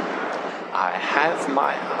answer. I have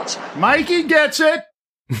my answer. Mikey gets it.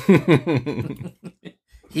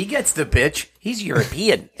 He gets the bitch. He's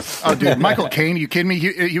European. Oh, dude, Michael Caine, you kidding me?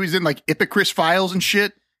 He was in like Ipocris Files and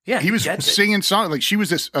shit. Yeah, he was singing songs like she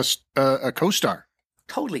was a co-star.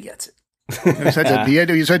 Totally gets it. He had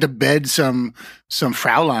to bed some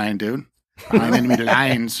Fraulein, dude. Behind enemy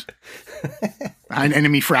lines. Behind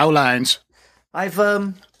enemy Fraulines. I've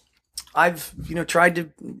tried to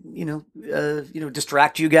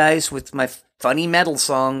distract you guys with my funny metal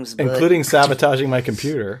songs, including sabotaging my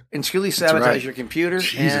computer. And truly sabotage your computer.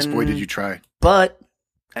 Jesus, boy, did you try! But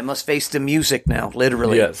I must face the music now,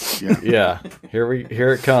 literally. Yes, yeah. Here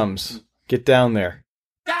it comes. Get down there.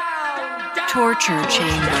 Torture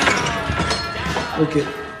chamber. Okay,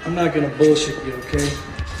 I'm not gonna bullshit you, okay?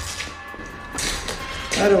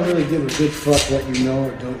 I don't really give a good fuck what you know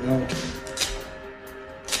or don't know.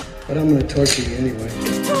 But I'm gonna torture you anyway.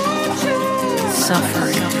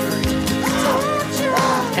 Suffering.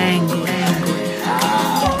 Anguish.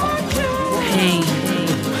 Pain.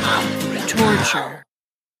 Torture.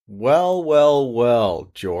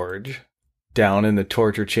 Well, George. Down in the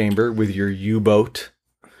torture chamber with your U-boat.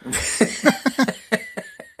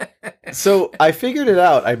 So I figured it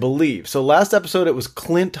out, I believe. So last episode it was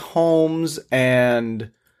Clint Holmes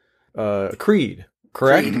and Creed,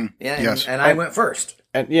 correct? Creed. Yeah, yes. And I went first.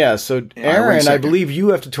 And yeah, so Aaron, I believe you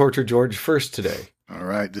have to torture George first today. All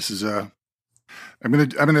right, this is I'm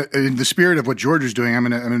gonna in the spirit of what George is doing, I'm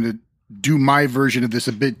gonna do my version of this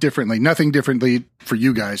a bit differently. Nothing differently for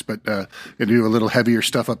you guys, but gonna do a little heavier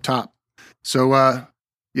stuff up top. So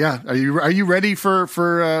yeah, are you ready for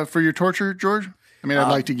your torture, George? I mean,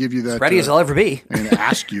 I'd like to give you that. As ready as I'll ever be. I'm gonna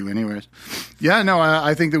ask you, anyways. Yeah, no,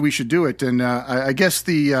 I think that we should do it, and I guess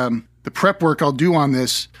the prep work I'll do on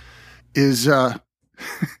this is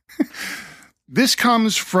this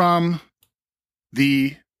comes from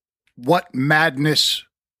the what madness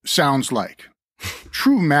sounds like.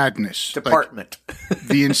 True madness. Department. Like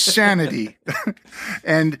the insanity.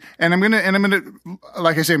 and I'm gonna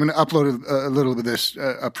like I say, I'm gonna upload a little bit of this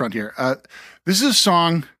up front here. This is a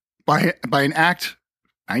song by an act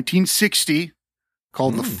 1960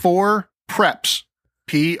 called The Four Preps.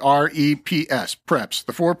 Preps. Preps.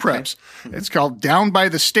 The Four Preps. Okay. It's called Down by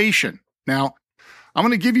the Station. Now, I'm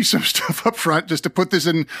going to give you some stuff up front just to put this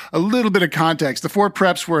in a little bit of context. The Four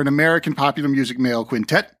Preps were an American popular music male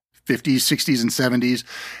quintet, 50s, 60s, and 70s.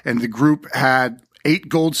 And the group had 8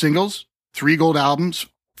 gold singles, 3 gold albums,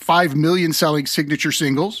 5 million selling signature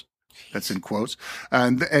singles. That's in quotes.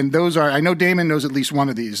 And those are, I know Damon knows at least one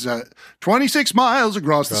of these. 26 miles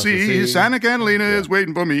across the sea, Santa Catalina is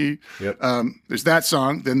waiting for me. Yep. There's that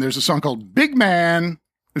song. Then there's a song called Big Man.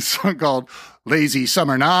 This song called Lazy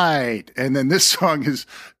Summer Night. And then this song is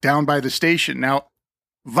Down by the Station. Now,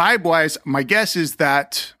 vibe-wise, my guess is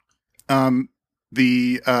that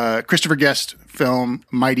the Christopher Guest film,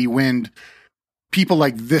 Mighty Wind, people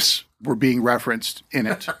like this were being referenced in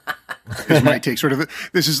it. Is my take. Sort of,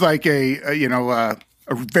 this is like a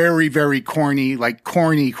very, very corny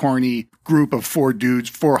group of 4 dudes,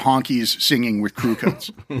 4 honkies singing with crew cuts.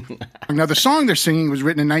 Now, the song they're singing was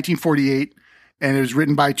written in 1948, and it was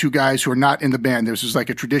written by two guys who are not in the band. This was like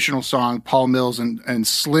a traditional song, Paul Mills and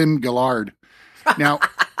Slim Gillard. Now,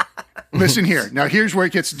 listen here. Now, here's where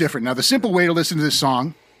it gets different. Now, the simple way to listen to this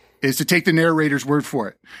song is to take the narrator's word for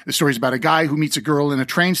it. The story is about a guy who meets a girl in a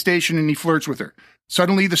train station and he flirts with her.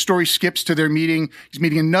 Suddenly, the story skips to their meeting. He's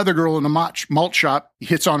meeting another girl in a malt shop. He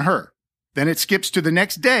hits on her. Then it skips to the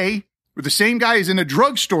next day where the same guy is in a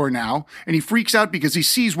drugstore now, and he freaks out because he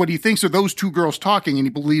sees what he thinks are those two girls talking, and he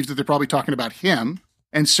believes that they're probably talking about him.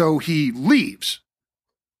 And so he leaves.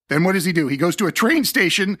 Then what does he do? He goes to a train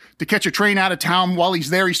station to catch a train out of town. While he's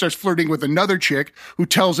there, he starts flirting with another chick who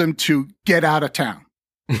tells him to get out of town.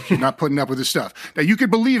 She's not putting up with his stuff. Now, you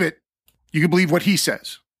could believe it. You could believe what he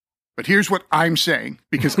says. But here's what I'm saying,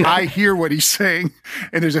 because I hear what he's saying,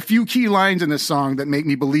 and there's a few key lines in this song that make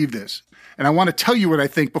me believe this. And I want to tell you what I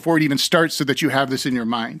think before it even starts so that you have this in your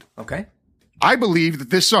mind. Okay. I believe that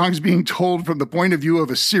this song is being told from the point of view of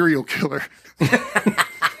a serial killer.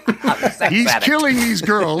 He's killing these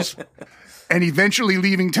girls and eventually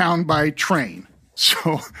leaving town by train.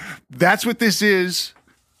 So that's what this is.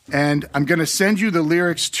 And I'm going to send you the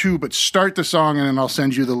lyrics too, but start the song and then I'll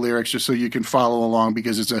send you the lyrics just so you can follow along,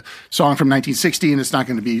 because it's a song from 1960 and it's not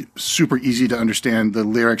going to be super easy to understand the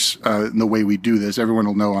lyrics in the way we do this. Everyone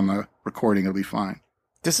will know on the recording. It'll be fine.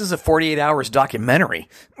 This is a 48 hours documentary.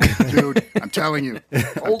 Dude, I'm telling you.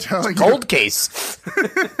 Cold case.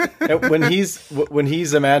 when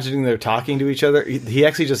he's imagining they're talking to each other, he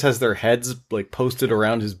actually just has their heads like posted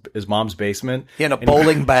around his mom's basement in a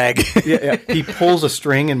bowling bag. Yeah. He pulls a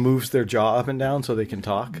string and moves their jaw up and down so they can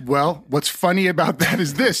talk. Well, what's funny about that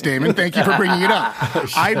is this, Damon. Thank you for bringing it up.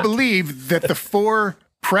 I believe that the 4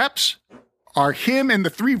 preps are him and the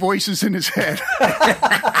 3 voices in his head.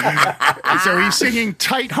 And so he's singing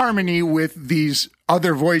tight harmony with these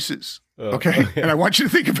other voices. Okay? And I want you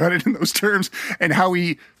to think about it in those terms and how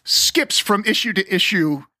he skips from issue to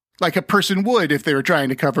issue like a person would if they were trying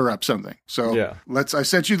to cover up something. So I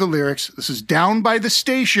sent you the lyrics. This is Down by the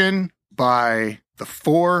Station by the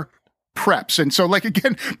 4 preps. And so, like,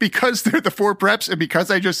 again, because they're the 4 preps and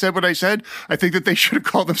because I just said what I said, I think that they should have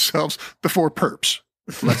called themselves the 4 perps.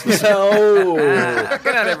 No.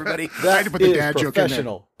 Good night, everybody. I had to put the dad joke in there.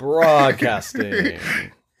 Professional broadcasting.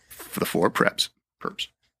 For the 4 perps.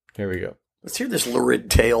 Here we go. Let's hear this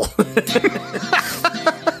lurid tale.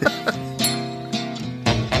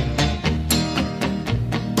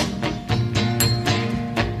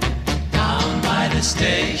 Down by the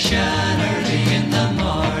station early in the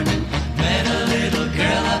morning, met a little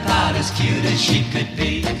girl about as cute as she could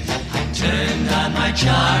be. I turned on my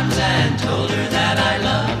charms and told her that I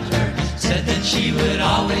loved her. Said that she would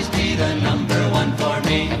always be the number 1 for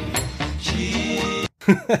me.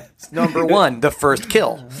 It's number 1, the first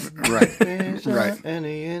kill. Right. Isn't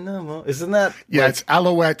that? Yeah, it's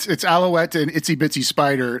Alouette. It's Alouette and Itsy Bitsy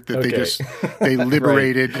Spider that they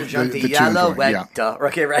liberated the Alouette. Yeah.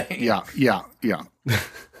 Okay, right. Yeah.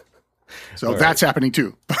 So that's happening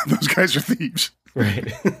too. Those guys are thieves.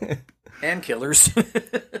 Right. And killers.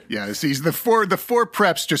 Yeah, see, the four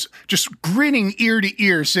preps just grinning ear to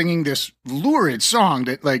ear, singing this lurid song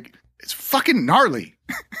that, like, it's fucking gnarly.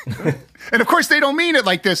 And of course, they don't mean it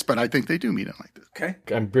like this, but I think they do mean it like this. Okay.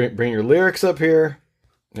 Bring your lyrics up here.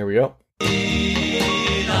 There we go.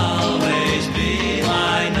 She'd always be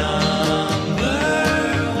my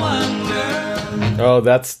number 1 girl. Oh,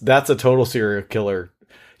 that's a total serial killer.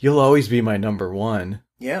 You'll always be my number 1.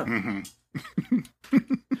 Yeah. Mm-hmm.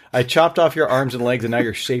 I chopped off your arms and legs, and now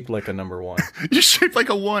you're shaped like a number 1. You're shaped like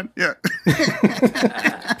a 1. Yeah.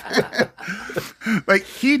 Like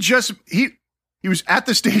he was at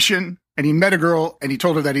the station and he met a girl and he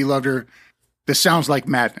told her that he loved her. This sounds like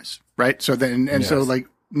madness, right? So then, so like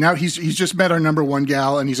now he's just met our number 1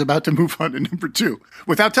 gal and he's about to move on to number 2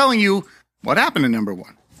 without telling you what happened to number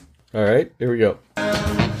 1. All right, here we go.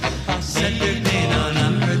 Said there'd be no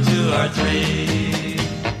number 2 or 3.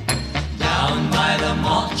 Down by the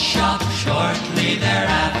malt shop shortly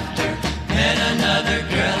thereafter, met another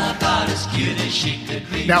girl about as cute as she could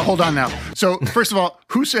be. Now, hold on now. So, first of all,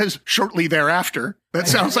 who says shortly thereafter? That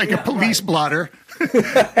sounds like a police blotter.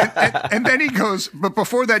 and then he goes, but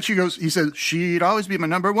before that, he says, she'd always be my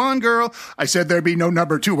number 1 girl. I said there'd be no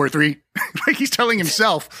number 2 or 3. Like he's telling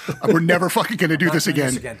himself, we're never fucking going to do this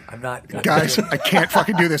again. I'm not. Guys, I can't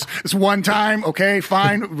fucking do this. It's one time. Okay,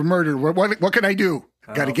 fine. Murder. What can I do?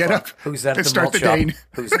 Got to get up. Who's that and start the day.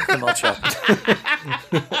 Who's at the malt shop?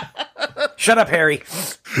 Shut up, Harry.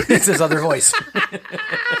 It's his other voice.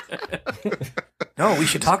 No, we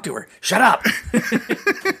should talk to her. Shut up.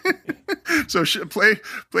 So play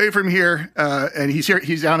from here, and he's here.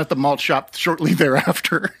 He's down at the malt shop shortly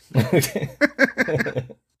thereafter. For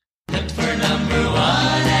number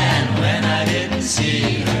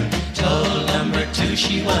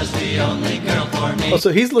she was the only girl for me. Oh,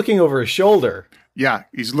 so he's looking over his shoulder. Yeah,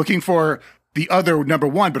 he's looking for the other number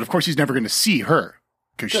one, but of course he's never going to see her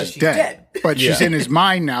because she's dead. But she's in his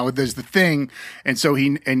mind now. There's the thing, and so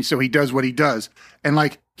he does what he does, and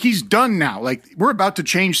like he's done now. Like we're about to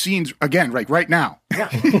change scenes again, like right now. Yeah.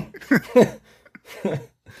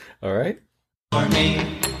 All right. For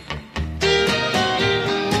me.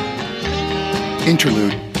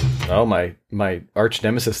 Interlude. Oh, my arch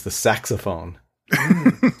nemesis, the saxophone.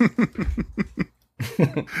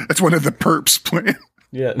 That's one of the perps playing.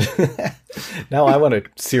 Yeah. Now I want to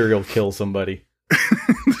serial kill somebody.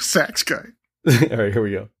 The sax guy. All right, here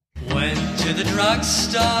we go. Went to the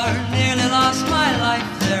drugstore, nearly lost my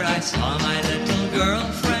life there. I saw my little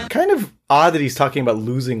girlfriend. Kind of odd that he's talking about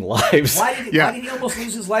losing lives. Why did he almost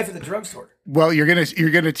lose his life at the drugstore? Well, you're gonna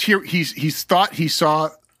hear he's thought he saw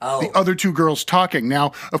the other two girls talking.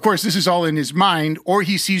 Now, of course, this is all in his mind, or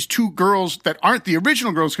he sees two girls that aren't the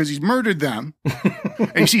original girls because he's murdered them.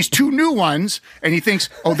 And he sees two new ones, and he thinks,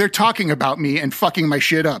 oh, they're talking about me and fucking my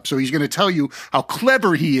shit up. So he's going to tell you how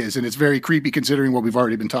clever he is, and it's very creepy considering what we've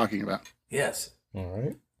already been talking about. Yes. All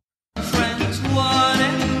right. Friends one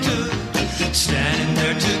and two, standing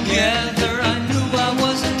there together. I knew I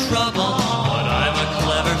was in trouble, but I'm a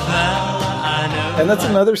clever fella. I know. And that's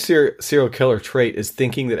another serial killer trait, is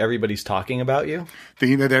thinking that everybody's talking about you.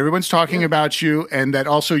 Thinking that everyone's talking about you, and that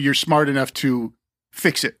also you're smart enough to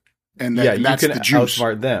fix it. And that, and that's you can the juice.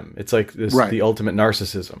 outsmart them. It's like this, the ultimate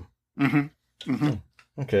narcissism. Mm-hmm.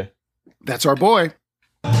 Mm-hmm. Okay. That's our boy.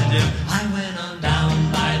 I went on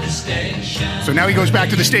down by the station. So now he goes back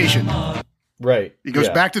to the station. Right. He goes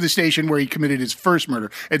back to the station where he committed his first murder,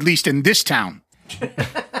 at least in this town.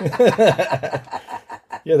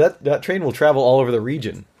 Yeah, that train will travel all over the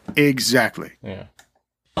region. Exactly. Yeah.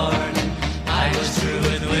 I was through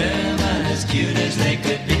with women as cute as they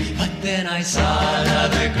could be, but then I saw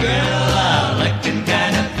another girl looking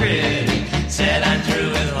kind of pretty. Said I'm through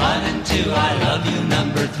with one and two, I love you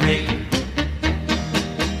number three.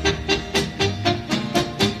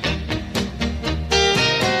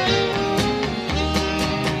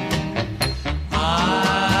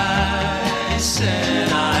 I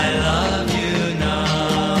said I love you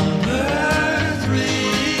number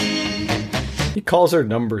three. He calls her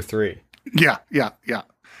number 3. Yeah.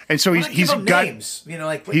 And so he's got names,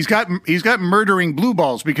 like he's got murdering blue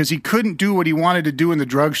balls because he couldn't do what he wanted to do in the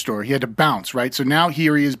drugstore. He had to bounce, right? So now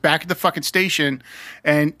here he is back at the fucking station,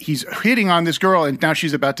 and he's hitting on this girl, and now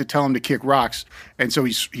she's about to tell him to kick rocks, and so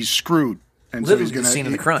he's screwed. And literally so he's the scene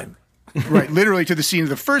of the crime. Right, literally to the scene of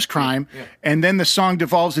the first crime, and then the song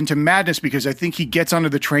devolves into madness because I think he gets onto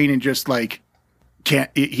the train and just like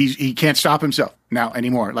he can't stop himself now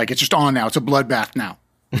anymore. Like it's just on now. It's a bloodbath now.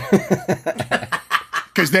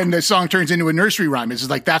 Because then the song turns into a nursery rhyme. It's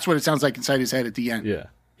just like that's what it sounds like inside his head at the end. Yeah,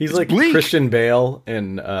 he's it's like bleak. Christian Bale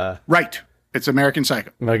in right. It's American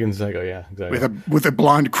Psycho. American Psycho, yeah, exactly. With a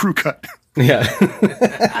blonde crew cut. Yeah.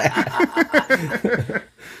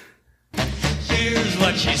 Here's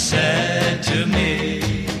what she said to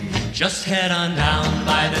me. Just head on down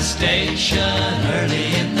by the station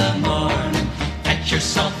early in the morning. Get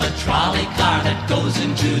yourself a trolley car that goes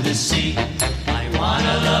into the sea. I want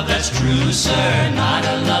a love that's true, sir, not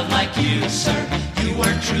a love like you, sir. You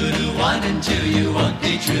weren't true to one and two, you won't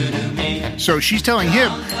be true to me. So she's telling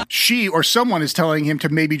him, she or someone is telling him to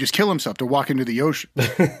maybe just kill himself, to walk into the ocean.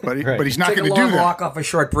 But he's not going to do that. Walk off a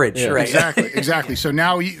short bridge. Yeah, right. Exactly. So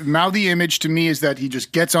now the image to me is that he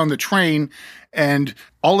just gets on the train, and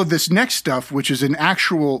all of this next stuff, which is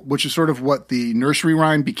sort of what the nursery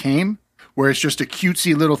rhyme became, where it's just a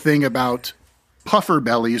cutesy little thing about puffer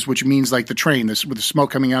bellies, which means like the train, with the smoke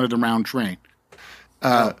coming out of the round train.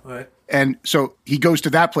 And so he goes to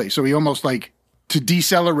that place. So he almost like, to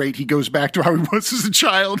decelerate, he goes back to how he was as a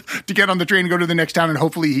child to get on the train and go to the next town, and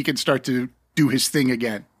hopefully he can start to do his thing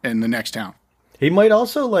again in the next town. He might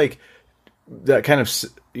also like that kind of,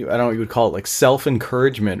 I don't know what you would call it, like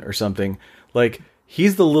self-encouragement or something. Like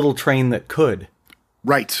he's the little train that could.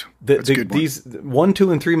 Right. That's a good one. These 1,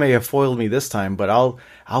 2, and 3 may have foiled me this time, but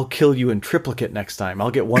I'll kill you in triplicate next time. I'll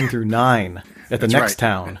get 1 through 9 at the next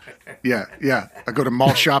town. Yeah. I go to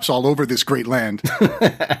mall shops all over this great land.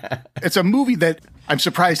 It's a movie that I'm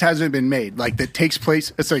surprised hasn't been made. Like that takes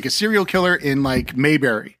place. It's like a serial killer in like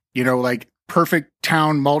Mayberry. Like perfect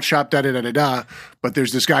town malt shop. Da. But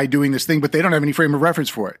there's this guy doing this thing, but they don't have any frame of reference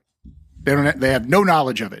for it. They have no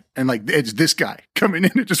knowledge of it. And like, it's this guy coming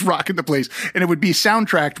in and just rocking the place. And it would be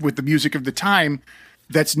soundtracked with the music of the time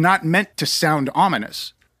that's not meant to sound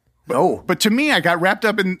ominous. But to me, I got wrapped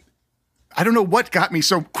up in, I don't know what got me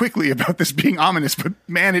so quickly about this being ominous, but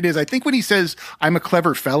man, it is. I think when he says, I'm a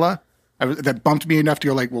clever fella, that bumped me enough to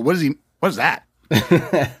go like, well, what is that?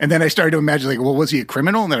 And then I started to imagine like, well, was he a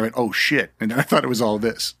criminal? And then I went, oh shit. And then I thought it was all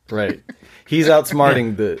this. Right. He's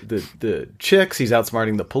outsmarting the chicks. He's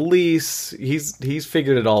outsmarting the police. He's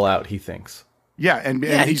figured it all out, he thinks. Yeah, and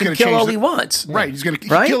he's going to kill all he wants. Right, he's going to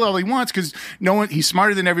kill all he wants because he's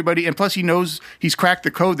smarter than everybody, and plus he knows he's cracked the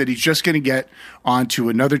code that he's just going to get onto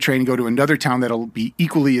another train and go to another town that'll be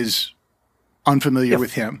equally as unfamiliar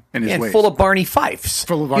with him and his ways. Full of Barney Fifes.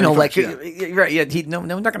 Full of Barney Fifes, right? Yeah, they're not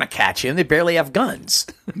going to catch him. They barely have guns.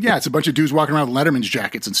 Yeah, it's a bunch of dudes walking around with Letterman's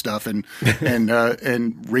jackets and stuff, and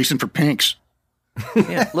racing for pinks.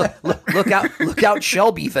 Yeah, look out,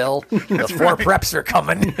 Shelbyville. The 4 preps are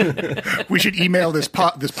coming. We should email this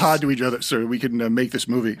pod to each other so we can make this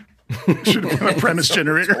movie. Should have been a premise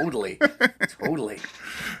generator. Totally.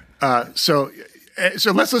 So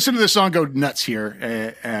let's listen to this song go nuts here,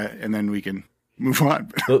 and then we can move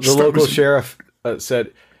on. The local sheriff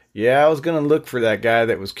said, "Yeah, I was going to look for that guy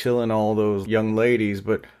that was killing all those young ladies,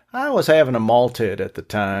 but I was having a malted at the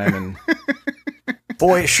time, and."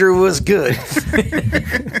 Boy, it sure was good.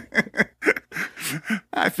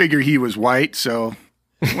 I figure he was white, so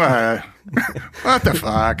what the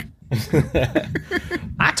fuck?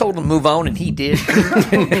 I told him to move on, and he did.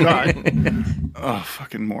 Oh, God. Oh,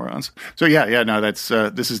 fucking morons. So no, that's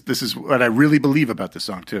this is what I really believe about this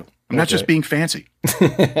song too. I'm not just being fancy. All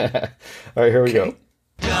right, here we go.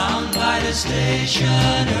 Down by the station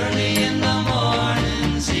early in the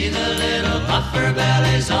morning, see the little puffer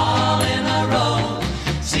bellies all in a row.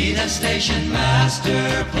 See the station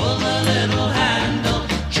master pull the little handle,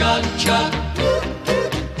 chug, chug,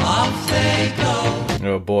 off they go.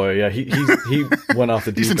 Oh boy, yeah, he went off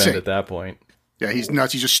the deep end at that point. Yeah, he's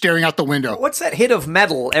nuts. He's just staring out the window. What's that hit of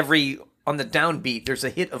metal on the downbeat? There's a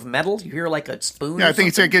hit of metal. You hear like a spoon. Yeah, I think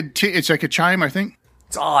it's like a chime. I think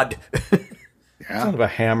it's odd. Yeah, kind of a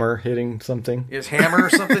hammer hitting something. His hammer or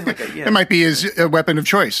something like that. Yeah. It might be his weapon of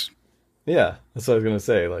choice. Yeah, that's what I was going to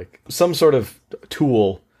say. Like some sort of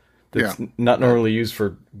tool that's not normally used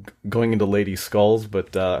for going into ladies' skulls,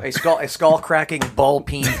 but a skull cracking ball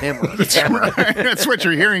peen hammer. That's right. That's what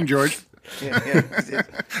you're hearing, George. Yeah.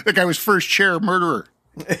 That guy was first chair murderer.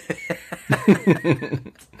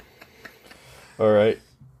 All right.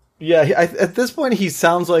 Yeah, at this point he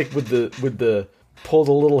sounds like with the pull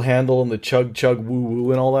the little handle and the chug chug woo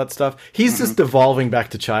woo and all that stuff. He's just devolving back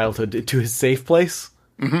to childhood, to his safe place.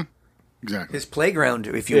 Mm-hmm. Exactly. His playground,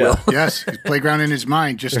 if you will. Yes, his playground in his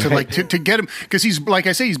mind, just to to get him, because he's, like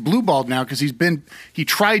I say, he's blue balled now because he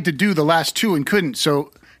tried to do the last 2 and couldn't,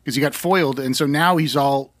 so because he got foiled, and so now he's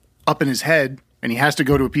all up in his head, and he has to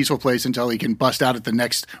go to a peaceful place until he can bust out at the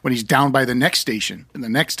next, when he's down by the next station in the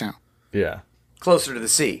next town. Yeah. Closer to the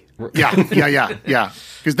sea. Yeah.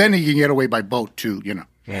 Because then he can get away by boat too,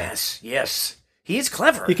 Yes. He is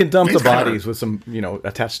clever. He can dump the bodies with some,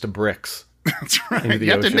 attached to bricks. That's right. You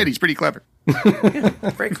have to admit, he's pretty clever.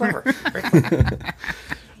 Very clever.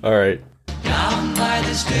 All right. Down by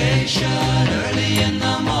the station early in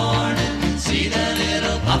the morning, see the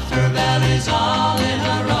little puffer bellies all in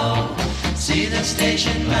a row. See the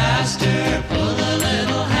station master pull the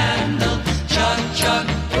little handle, chug, chug,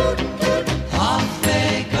 off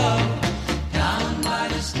they go. Down by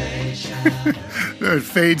the station. It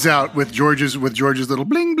fades out with George's little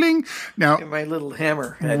bling bling. Now, my little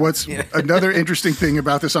hammer. What's another interesting thing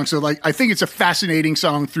about this song? So, I think it's a fascinating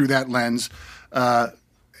song through that lens,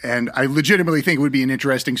 and I legitimately think it would be an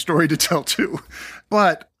interesting story to tell too.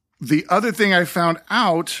 But the other thing I found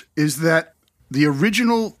out is that the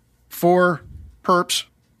original 4 perps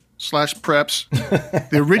 / preps,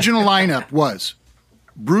 the original lineup was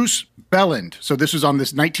Bruce Belland. So this was on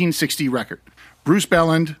this 1960 record. Bruce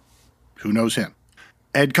Belland, who knows him?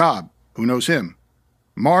 Ed Cobb, who knows him?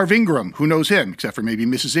 Marv Ingram, who knows him, except for maybe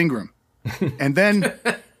Mrs. Ingram. And then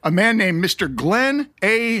a man named Mr. Glenn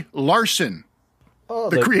A. Larson,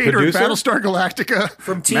 the creator producer? Of Battlestar Galactica,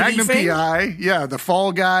 from TV Magnum fame? PI, The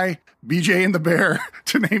Fall Guy, BJ and the Bear,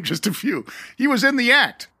 to name just a few. He was in the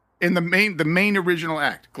act, in the main original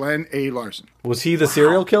act, Glenn A. Larson. Was he the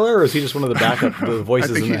serial killer, or is he just one of the backup the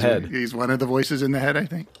voices in the head? He's one of the voices in the head, I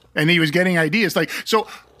think. And he was getting ideas. So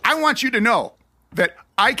I want you to know that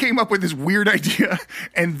I came up with this weird idea,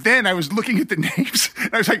 and then I was looking at the names,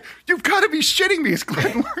 and I was like, you've got to be shitting me, it's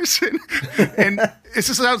Glenn Larson. And it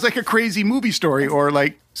just sounds like a crazy movie story or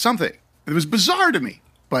like something. It was bizarre to me,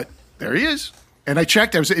 but there he is. And I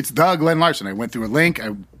checked, it's the Glenn Larson. I went through a link,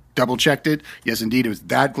 I double-checked it. Yes, indeed, it was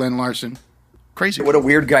that Glenn Larson. Crazy. What a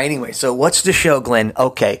weird guy anyway. So what's the show, Glenn?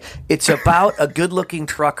 Okay, it's about a good-looking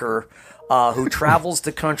trucker who travels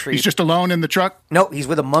the country. He's just alone in the truck? No, he's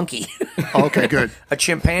with a monkey. Okay, good. A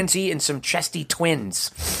chimpanzee and some chesty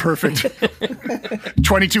twins. Perfect.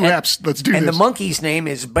 22 eps. Let's do this. And the monkey's name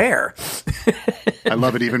is Bear. I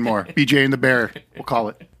love it even more. BJ and the Bear, we'll call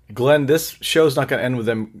it. Glenn, this show's not going to end with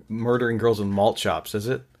them murdering girls in malt shops, is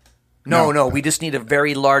it? No, we just need a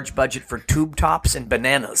very large budget for tube tops and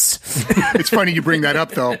bananas. It's funny you bring that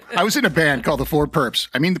up, though. I was in a band called the Four Perps.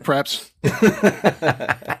 I mean the Preps.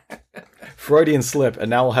 Freudian slip, and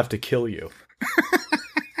now we'll have to kill you.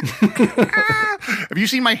 Have you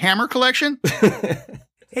seen my hammer collection?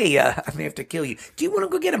 Hey, I may have to kill you. Do you want to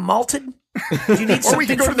go get a malted? Do you need Or something we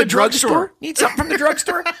can go from to the drugstore. Need something from the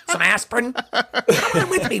drugstore? Some aspirin? Come on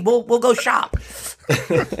with me. We'll go shop.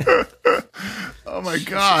 Oh, my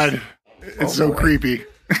God. It's so creepy.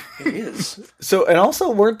 It is. So, and also,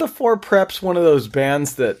 weren't the Four Preps one of those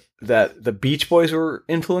bands that the Beach Boys were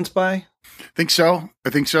influenced by? I think so.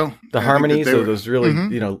 The harmonies, those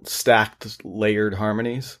really, stacked, layered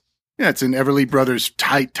harmonies. Yeah, it's in Everly Brothers'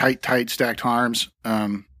 tight stacked harms.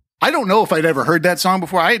 I don't know if I'd ever heard that song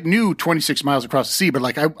before. I knew 26 Miles Across the Sea, but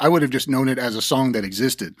like I would have just known it as a song that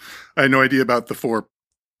existed. I had no idea about the Four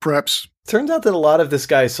Preps. Turns out that a lot of this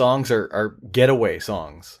guy's songs are getaway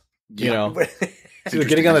songs. You know, so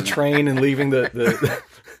getting on a train and leaving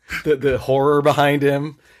the horror behind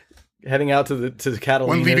him, heading out to the Catalina.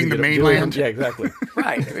 One leaving the mainland. Yeah, exactly.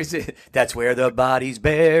 Right. That's where the body's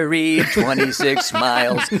buried, 26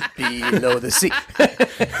 miles below the sea.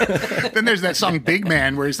 Then there's that song Big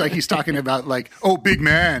Man where he's talking about like, oh, big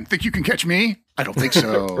man, think you can catch me? I don't think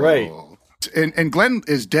so. Right. And Glenn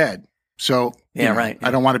is dead. So right.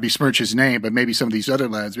 I don't want to besmirch his name, but maybe some of these other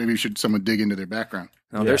lads, maybe someone dig into their background.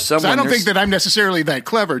 No, there's someone. So I don't think that I'm necessarily that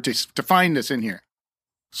clever to find this in here.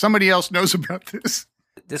 Somebody else knows about this.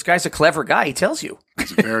 This guy's a clever guy. He tells you.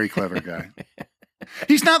 He's a very clever guy.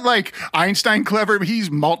 He's not like Einstein clever, but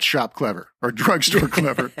he's malt shop clever or drugstore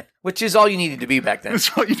clever. Which is all you needed to be back then.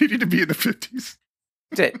 That's all you needed to be in the 50s.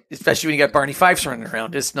 That's it. Especially when you got Barney Fifes running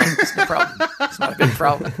around. It's no problem. It's not a big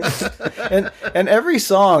problem. and every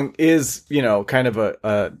song is, kind of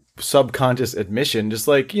a subconscious admission, just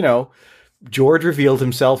like, George revealed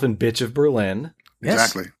himself in Bitch of Berlin.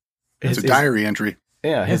 Exactly. It's a diary entry.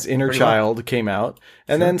 Yeah, his inner child came out.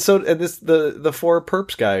 And then the Four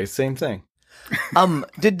Perps guy, same thing.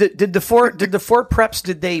 Did the four preps,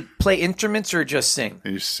 did they play instruments or just sing?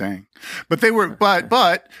 They just sang. But they were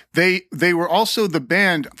they were also the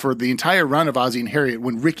band for the entire run of Ozzie and Harriet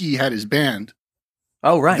when Ricky had his band.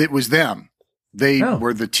 Oh, right. It was them. They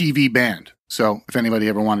were the TV band. So if anybody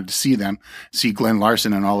ever wanted to see Glenn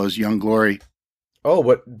Larson and all those Young Glory. Oh,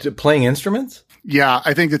 what, playing instruments? Yeah,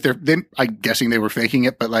 I think that I'm guessing they were faking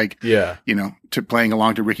it, but to playing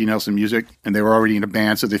along to Ricky Nelson music, and they were already in a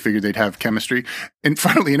band, so they figured they'd have chemistry. And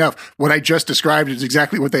funnily enough, what I just described is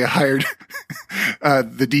exactly what they hired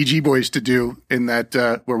the DG Boys to do in that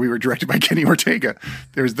where we were directed by Kenny Ortega.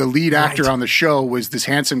 There's the lead actor on the show was this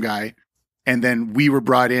handsome guy, and then we were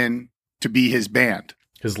brought in to be his band.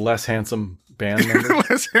 His less handsome band member?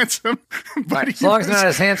 Less handsome. But as long as not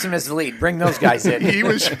as handsome as the lead. Bring those guys in. He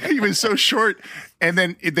was so short. And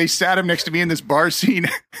then they sat him next to me in this bar scene.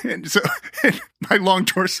 And my long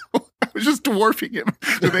torso, I was just dwarfing him.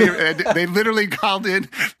 So they literally called in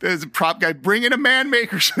as a prop guy, bring in a man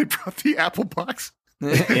maker. So they brought the Apple box for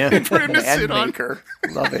him to sit on.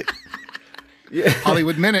 Love it. Yeah.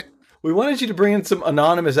 Hollywood Minute. We wanted you to bring in some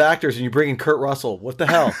anonymous actors, and you bring in Kurt Russell. What the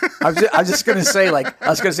hell? I was just going to say,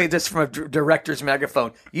 this from a director's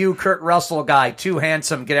megaphone. You, Kurt Russell guy, too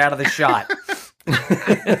handsome. Get out of the shot.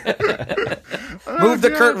 Move the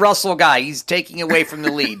Kurt Russell guy. He's taking away from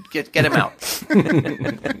the lead. Get him out.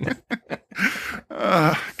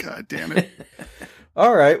 God damn it.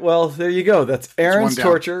 All right. Well, there you go. That's Aaron's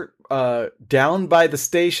Torture, Down by the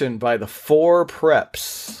Station by the Four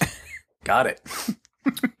Preps. Got it.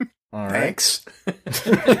 All right. Thanks.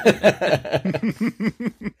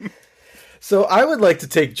 So I would like to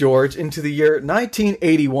take George into the year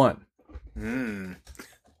 1981. Been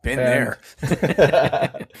there.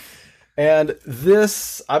 And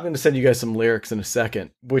this, I'm going to send you guys some lyrics in a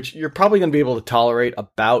second, which you're probably going to be able to tolerate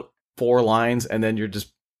about 4 lines, and then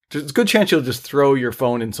there's a good chance you'll just throw your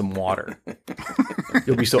phone in some water.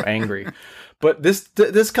 You'll be so angry. But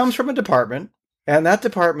this comes from a department, and that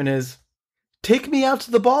department is, take me out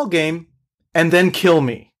to the ball game and then kill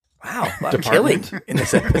me. Wow, killing in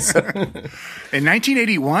this episode. In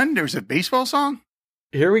 1981, there was a baseball song?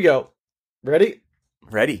 Here we go. Ready?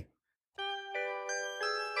 Ready.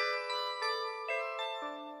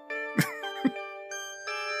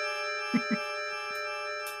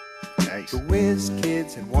 Nice. lyrics. The Whiz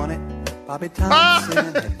Kids had won it. Bobby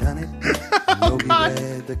Thompson had done it. Yogi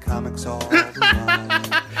read the comics all the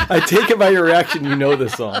time. I take it by your reaction, you know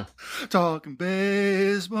this song. Talking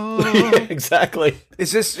baseball. Yeah, exactly.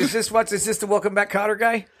 Is this the Welcome Back Kotter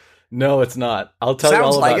guy? No, it's not. I'll tell you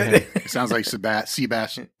all about him. It sounds like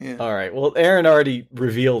Seabass. Yeah. All right. Well, Aaron already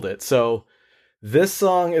revealed it. So this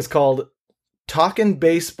song is called Talkin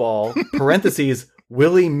Baseball, parentheses,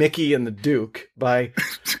 Willie, Mickey, and the Duke by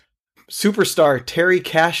superstar Terry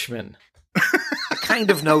Cashman. I kind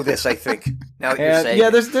of know this, I think. Now that you're saying, yeah,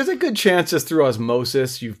 there's a good chance just through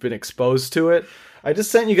osmosis you've been exposed to it. I just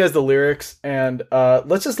sent you guys the lyrics, and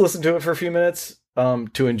let's just listen to it for a few minutes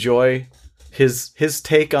to enjoy his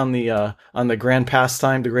take on the grand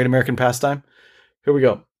pastime, the great American pastime. Here we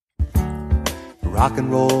go. Rock and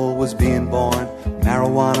roll was being born.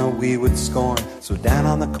 Marijuana we would scorn. So down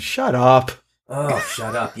on the... Shut up. Oh,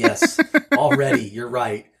 shut up. Yes. Already, you're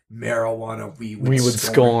right. Marijuana we would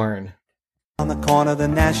scorn. On the corner, the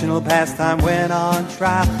national pastime went on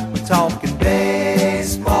trial. We're talking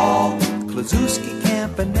baseball. Klazuski,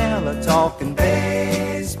 Campanella, talking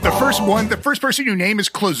baseball. The first person you name is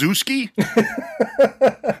Klazuski?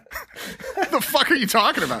 What the fuck are you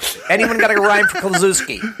talking about? Anyone got a rhyme for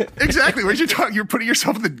Klazuski? Exactly. What you talking? You're putting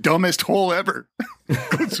yourself in the dumbest hole ever.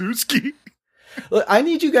 Klazuski. Look, I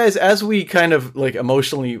need you guys, as we kind of like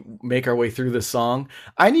emotionally make our way through this song,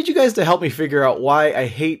 I need you guys to help me figure out why I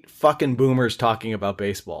hate fucking boomers talking about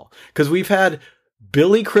baseball. Because we've had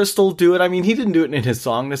Billy Crystal do it. I mean, he didn't do it in his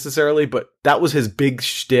song necessarily, but that was his big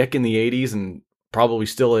shtick in the 80s and probably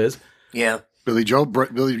still is. Yeah. Billy Joel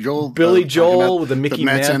with the Mickey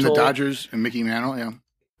Mets Mantle. and the Dodgers and Mickey Mantle, yeah.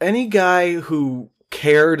 Any guy who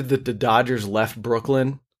cared that the Dodgers left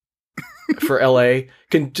Brooklyn for LA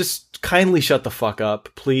can just kindly shut the fuck up,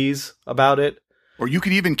 please, about it. Or you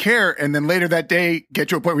could even care and then later that day get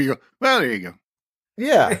to a point where you go, well, there you go.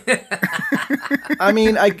 Yeah. I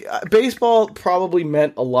mean, baseball probably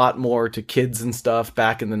meant a lot more to kids and stuff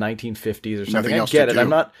back in the 1950s or something. Nothing else I get to it. do.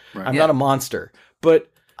 I'm not a monster, but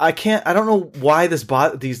I don't know why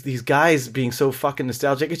these guys being so fucking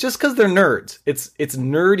nostalgic. It's just because they're nerds. It's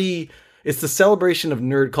nerdy. It's the celebration of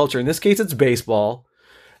nerd culture. In this case, it's baseball.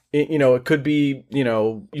 It could be,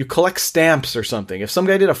 you collect stamps or something. If some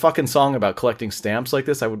guy did a fucking song about collecting stamps like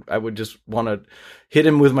this, I would just want to hit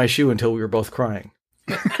him with my shoe until we were both crying.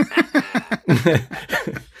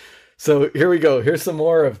 So here we go. Here's some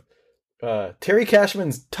more of Terry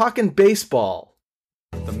Cashman's Talkin Baseball.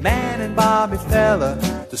 The man and Bobby fella,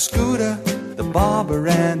 the scooter, the barber,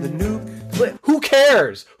 and the nuke. Who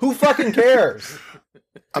cares? Who fucking cares?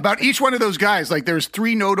 About each one of those guys, like there's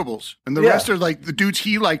 3 notables, and the rest are like the dudes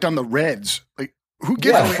he liked on the Reds. Like, who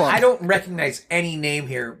gives a fuck? I don't recognize any name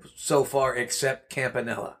here so far except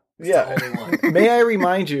Campanella. It's the only one. May I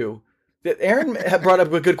remind you that Aaron had brought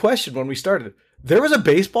up a good question when we started. There was a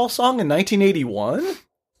baseball song in 1981?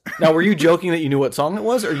 Now, were you joking that you knew what song it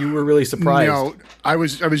was, or you were really surprised? No, I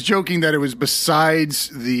was joking that it was besides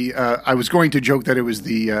the. I was going to joke that it was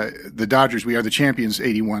the Dodgers "We Are the Champions"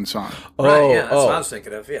 '81 song. Right, yeah, that's what I was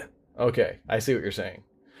thinking of. Yeah. Okay, I see what you're saying.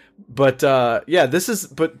 But this is.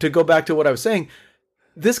 But to go back to what I was saying,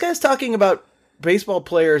 this guy's talking about baseball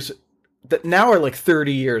players that now are like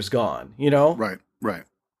 30 years gone. Right.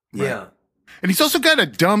 Yeah. And he's also got a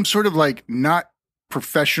dumb sort of like not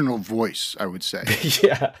professional voice, I would say.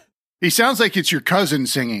 Yeah. He sounds like it's your cousin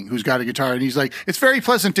singing who's got a guitar, and he's like, it's very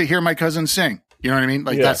pleasant to hear my cousin sing. You know what I mean?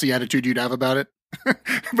 Like, that's the attitude you'd have about it.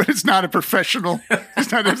 But it's not a professional. It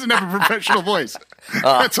doesn't have a professional voice.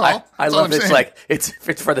 That's all. I love it. It's like it's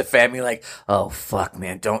for the family. Like, oh fuck,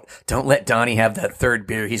 man, don't let Donnie have that third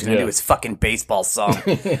beer. He's gonna do his fucking baseball song.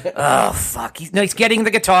 Oh fuck, he's getting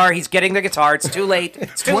the guitar. He's getting the guitar. It's too late.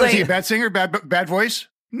 It's too late. Is he a bad singer? Bad voice?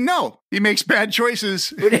 No, he makes bad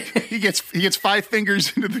choices. He gets 5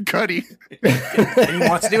 fingers into the cutty. And he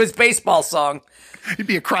wants to do his baseball song. He'd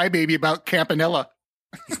be a crybaby about Campanella.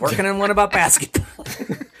 He's working on one about basketball.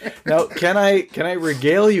 Now, can I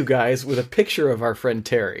regale you guys with a picture of our friend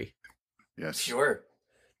Terry? Yes. Sure.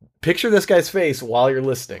 Picture this guy's face while you're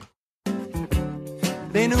listening.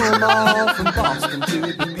 They knew him all from Boston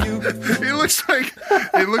to Dubuque. It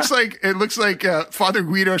looks like Father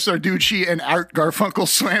Guido Sarducci and Art Garfunkel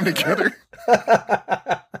slammed together.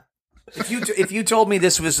 If you told me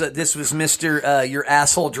this was Mr. Your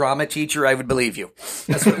asshole drama teacher, I would believe you.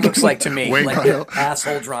 That's what it looks like to me. Wait, like an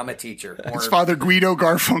asshole drama teacher. It's Father Guido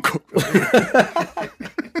Garfunkel.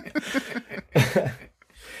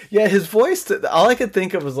 Yeah, his voice. All I could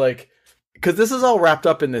think of was like, because this is all wrapped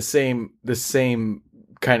up in the same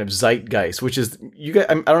kind of zeitgeist, which is you guys.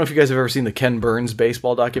 I don't know if you guys have ever seen the Ken Burns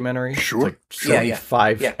baseball documentary. Sure, it's like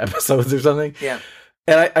 75 episodes or something. Yeah,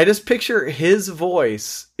 and I just picture his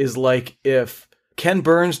voice is like if Ken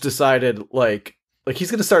Burns decided like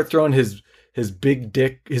he's gonna start throwing his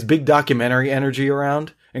big documentary energy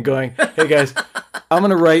around and going, hey guys, I'm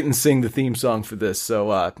gonna write and sing the theme song for this,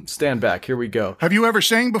 so stand back, here we go. Have you ever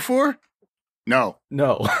sang before? No.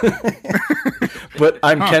 But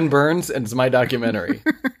I'm Ken Burns and it's my documentary.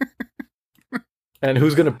 And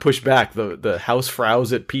who's gonna push back the house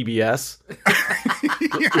frowns at PBS?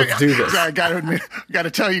 Let's do this. I gotta admit,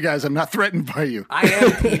 gotta tell you guys, I'm not threatened by you. I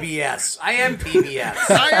am PBS. I am PBS.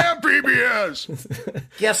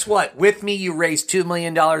 Guess what? With me, you raise $2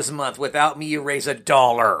 million a month. Without me, you raise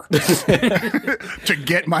 $1. To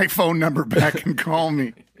get my phone number back and call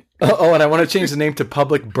me. Oh, and I want to change the name to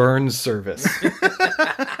Public Burns Service.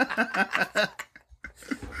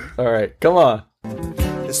 All right, come on.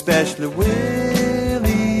 Especially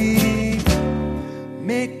Willie,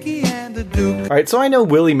 Mickey, and the Duke. All right, so I know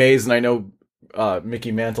Willie Mays and I know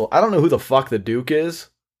Mickey Mantle. I don't know who the fuck the Duke is.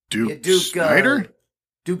 Duke Snyder?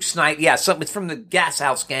 Duke Snyder. Yeah, something. It's from the Gas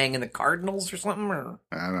House Gang and the Cardinals or something. Or?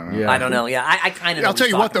 I don't know. Yeah. I don't know. Yeah, I kind of. I'll tell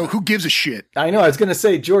you what, though. Who gives a shit? I know. I was going to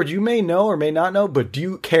say, George, you may know or may not know, but do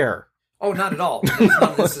you care? Oh, not at all.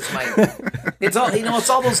 This is my. It's all. It's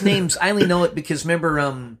all those names. I only know it because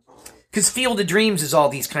remember, because Field of Dreams is all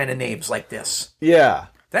these kind of names like this. Yeah.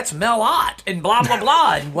 That's Mel Ott and blah blah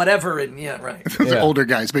blah and whatever and yeah, right. Those are older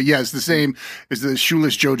guys, but yeah, it's the same as the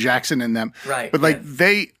Shoeless Joe Jackson and them. Right. But like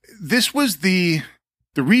this was the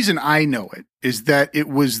reason I know it is that it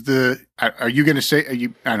was are you going to say, I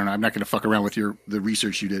don't know, I'm not going to fuck around with the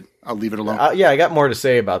research you did. I'll leave it alone. Yeah, I got more to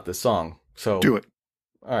say about this song. So do it.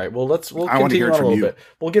 All right, well, we'll continue on a little bit.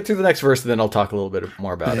 We'll get through the next verse, and then I'll talk a little bit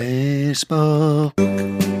more about Baseball.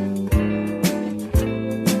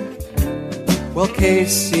 Well,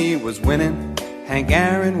 Casey was winning. Hank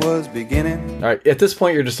Aaron was beginning. All right, at this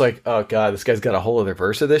point, you're just like, oh, God, this guy's got a whole other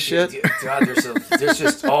verse of this shit? God, there's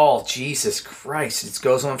just, oh, Jesus Christ, it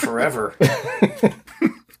goes on forever.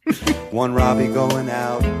 One Robbie going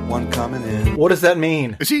out, one coming in. What does that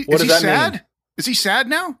mean? Is he sad? Mean? Is he sad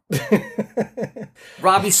now?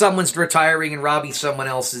 Robbie someone's retiring and Robbie someone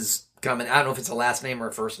else is coming. I don't know if it's a last name or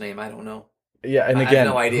a first name. I don't know. Yeah, and again, I have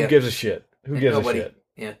no idea. Who gives a shit? Who gives a shit?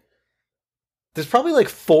 Yeah. There's probably like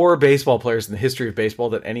 4 baseball players in the history of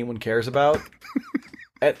baseball that anyone cares about.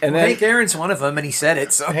 And then Hank Aaron's one of them, and he said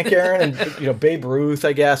it. So Hank Aaron and Babe Ruth,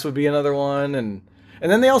 I guess, would be another one. And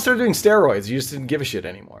then they all started doing steroids. You just didn't give a shit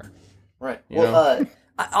anymore. Right. The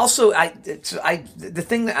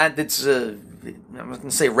thing that's I'm not going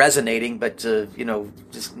to say resonating, but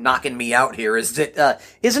just knocking me out here is that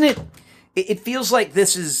isn't it? It feels like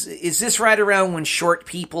this is this right around when Short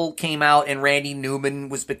People came out and Randy Newman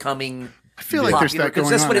was becoming. I feel like there's that going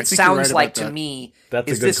on. That's what it sounds like to me.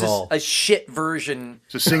 That's a good call. Is a shit version.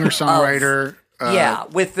 It's a singer-songwriter.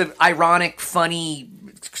 With the ironic, funny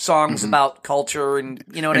songs about culture and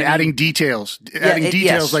what I mean? Adding details.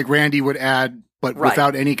 Like Randy would add, but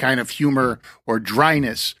without any kind of humor or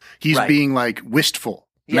dryness. He's being like wistful.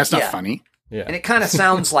 And that's not funny. Yeah. And it kind of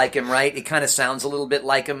sounds like him, right? It kind of sounds a little bit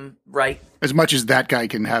like him, right? As much as that guy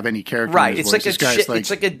can have any character. Right. In his It's voice. like it's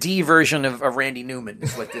like a D version of Randy Newman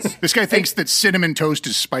is what this. This guy thinks that cinnamon toast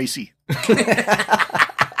is spicy. But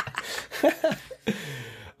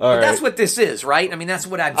that's what this is, right? I mean, that's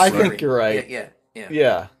what I'm saying. I think you're right.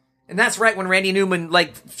 Yeah. And that's right when Randy Newman,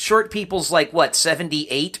 like, Short People's like, what,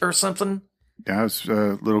 78 or something? Yeah, it was,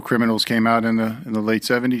 Little Criminals came out in the late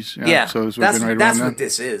 70s. Yeah. So it's that's right what then.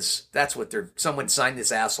 this is. That's what someone signed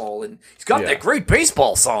this asshole, and he's got that great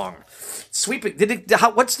baseball song. Sweep it.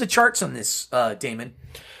 What's the charts on this, Damon?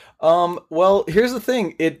 Well, here's the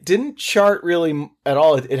thing. It didn't chart really at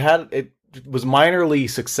all. It was minorly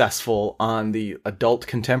successful on the adult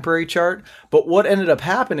contemporary chart, but what ended up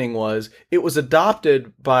happening was it was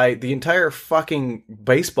adopted by the entire fucking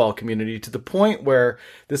baseball community to the point where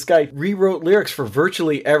this guy rewrote lyrics for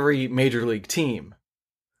virtually every major league team.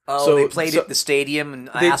 Oh, so they played at the stadium and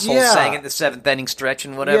assholes sang it the 7th inning stretch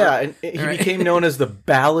and whatever. Yeah, and he became known as the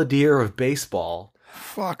balladeer of baseball.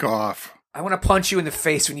 Fuck off. I want to punch you in the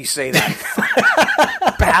face when you say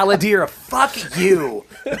that. Balladeer, fuck you.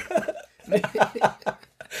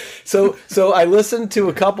 So I listened to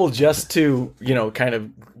a couple just to, kind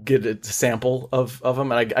of get a sample of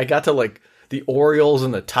them. And I got to like the Orioles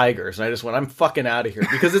and the Tigers. And I just went, I'm fucking out of here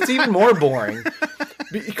because it's even more boring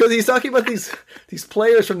because he's talking about these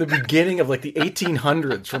players from the beginning of like the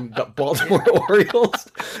 1800s from the Baltimore Orioles.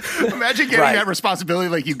 Imagine getting that responsibility.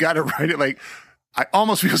 Like you got to write it like, I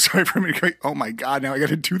almost feel sorry for him. Oh my God, now I got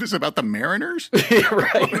to do this about the Mariners? Yeah,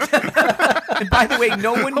 right. And by the way,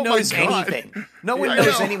 no one knows anything. No one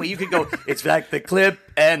knows anyway. You could go, it's like the clip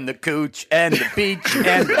and the cooch and the beach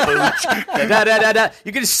and the booch. Da-da-da-da-da.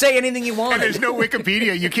 You can just say anything you want. And there's no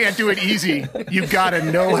Wikipedia. You can't do it easy. You've got to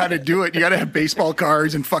know how to do it. You got to have baseball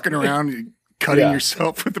cards and fucking around cutting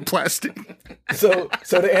yourself with the plastic. So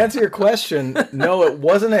to answer your question, no, it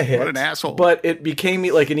wasn't a hit. What an asshole. But it became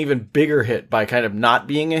like an even bigger hit by kind of not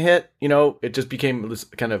being a hit. You know, it just became this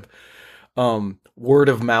kind of word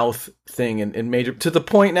of mouth thing and major to the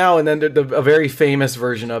point now. And then a very famous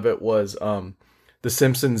version of it was The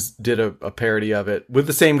Simpsons did a parody of it with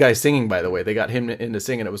the same guy singing, by the way. They got him into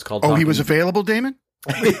singing. It was called he was available, Damon?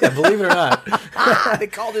 Yeah, believe it or not. They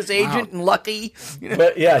called his agent and Lucky.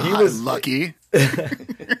 But yeah, he was lucky.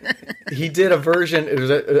 He did a version. It was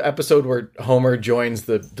an episode where Homer joins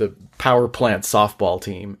the power plant softball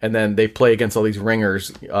team, and then they play against all these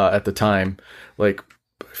ringers at the time. Like,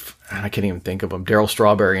 I can't even think of them. Daryl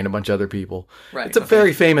Strawberry and a bunch of other people. Right. It's a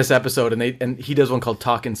very famous episode, and he does one called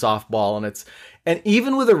Talkin Softball, and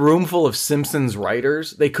even with a room full of Simpsons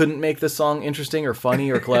writers, they couldn't make the song interesting or funny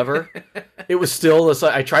or clever. It was still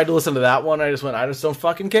I tried to listen to that one. I just don't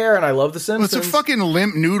fucking care. And I love the Simpsons. Well, it's a fucking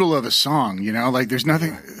limp noodle of a song, you know, like there's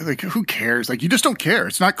nothing like, who cares? Like, you just don't care.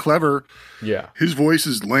 It's not clever. Yeah. His voice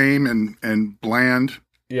is lame and bland.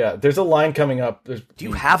 Yeah. There's a line coming up. Do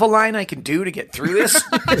you have a line I can do to get through this?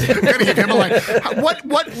 I'm gonna give him a line.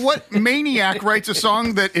 What maniac writes a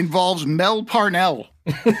song that involves Mel Parnell?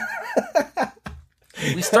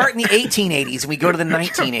 We start in the 1880s and we go to the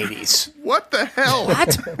 1980s. What the hell?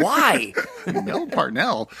 What? Why? Mel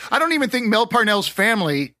Parnell. I don't even think Mel Parnell's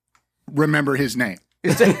family remember his name.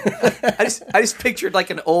 I just pictured like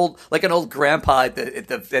an old grandpa at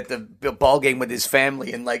the ball game with his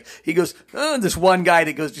family, and like he goes, this one guy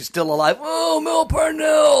that goes, "You're still alive." Oh, Mel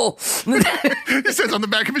Parnell. It says on the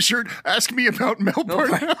back of his shirt, "Ask me about Mel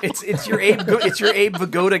Parnell." It's your Abe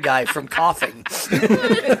Vigoda guy from Coughing.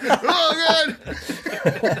 Oh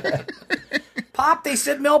God. Pop, they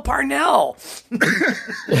said Mel Parnell.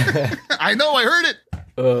 I know, I heard it.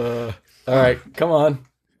 All right, come on.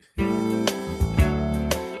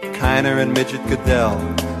 Kiner and Midget Goodell,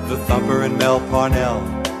 the Thumper and Mel Parnell,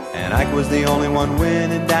 and Ike was the only one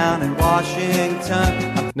winning down in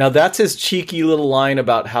Washington. Now that's his cheeky little line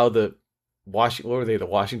about how the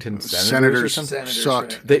Washington Senators or something?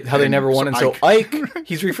 Sucked. How they never won. And so Ike,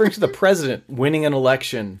 he's referring to the president winning an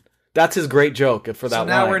election. That's his great joke for that line.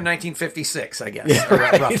 So now we're in 1956, I guess. Yeah,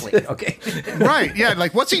 right. Roughly. Okay. Right, yeah,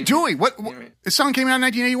 like what's he doing? What this song came out in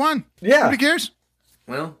 1981. Yeah. Nobody cares?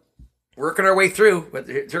 Well, working our way through. But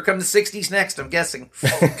here come the 60s next, I'm guessing.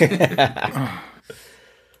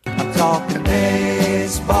 I'm talking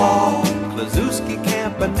baseball. Klazuski,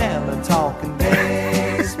 Campanella, talking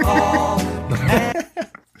baseball.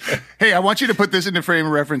 Hey, I want you to put this into frame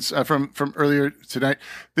of reference from earlier tonight.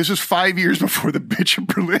 This was 5 years before the Bitch of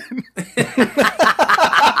Berlin.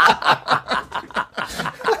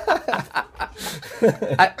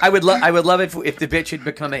 I would love it if the bitch had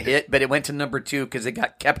become a hit, but it went to number 2 because it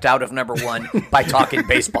got kept out of number 1 by Talkin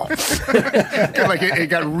Baseball. Like it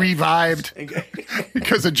got revived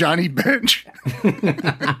because of Johnny Bench.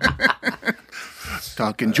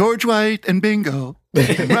 Talking George White and Bingo,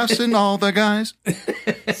 and Russ and all the guys.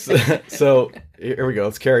 So here we go.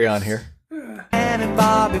 Let's carry on here. And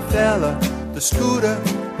Bobby Fella, the scooter,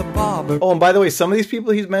 the barber. Oh, and by the way, some of these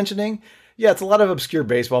people he's mentioning, yeah, it's a lot of obscure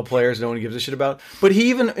baseball players no one gives a shit about. But he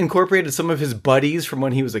even incorporated some of his buddies from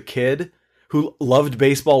when he was a kid who loved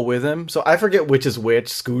baseball with him. So I forget which is which.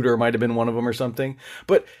 Scooter might have been one of them or something.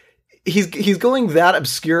 But he's going that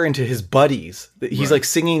obscure into his buddies that he's like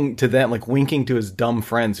singing to them, like winking to his dumb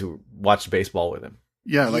friends who watched baseball with him.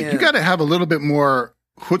 Yeah, like you got to have a little bit more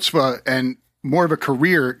chutzpah and more of a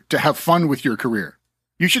career to have fun with your career.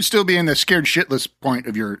 You should still be in the scared shitless point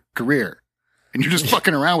of your career. And you're just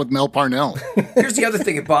fucking around with Mel Parnell. Here's the other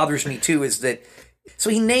thing that bothers me too is that so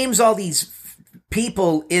he names all these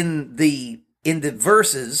people in the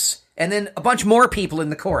verses and then a bunch more people in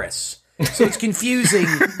the chorus. So it's confusing.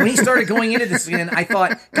 When he started going into this again, I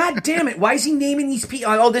thought, God damn it, why is he naming these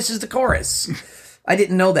people? Oh, this is the chorus. I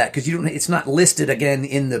didn't know that because it's not listed again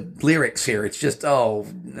in the lyrics here. It's just,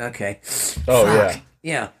 okay. Oh, fuck.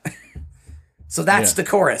 Yeah. So that's the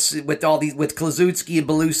chorus with all these, with Klazutsky and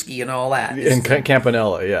Beluski and all that. And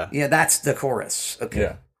Campanella, yeah. Yeah, that's the chorus.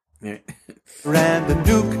 Okay. Yeah. Rand and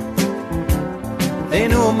Duke, they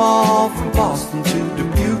knew them all from Boston to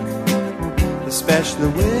Dubuque, especially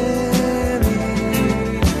Willie,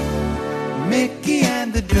 Mickey,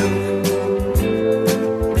 and the Duke.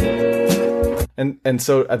 And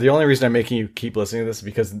so the only reason I'm making you keep listening to this is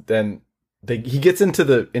because then he gets into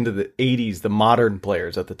the 80s, the modern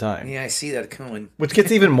players at the time. Yeah, I see that coming. Which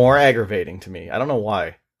gets even more aggravating to me. I don't know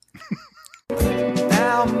why.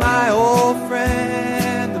 Now my old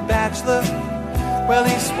friend, the bachelor, well,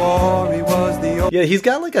 he swore he was the old... Yeah, he's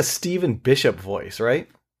got like a Stephen Bishop voice, right?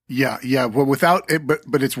 Yeah. Well, without it,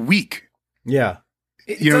 but it's weak. Yeah.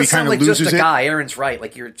 It You know, does he sound kinda like just loses a it. guy. Aaron's right.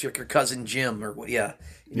 Like your cousin Jim or what? Yeah.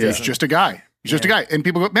 Yeah, he's just a guy. He's just a guy. And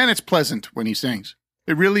people go, man, it's pleasant when he sings.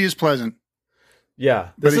 It really is pleasant. Yeah.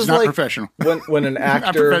 But he's not professional. When an Not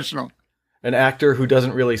actor... professional. An actor who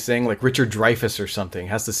doesn't really sing, like Richard Dreyfuss or something,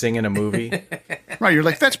 has to sing in a movie. Right, you're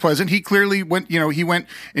like, that's pleasant. He clearly went, he went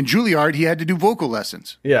in Juilliard, he had to do vocal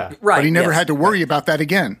lessons. Yeah. Right. But he never had to worry about that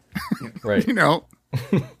again. Right.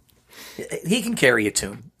 He can carry a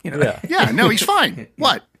tune. Yeah. Yeah, no, he's fine.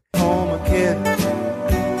 What? home a kid,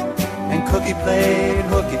 and Cookie played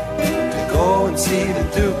hooky to go and see the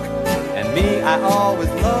Duke. And me, I always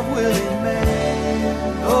loved Willie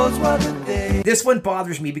Mae. Those were the days. This one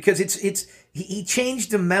bothers me because he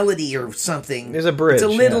changed the melody or something. There's a bridge. It's a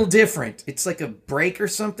little different. It's like a break or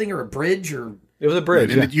something or a bridge or. It was a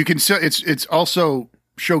bridge. And you can it's also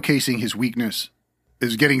showcasing his weakness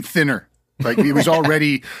is getting thinner. Like he was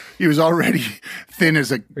already thin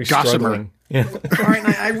as a gossamer. Yeah. All right,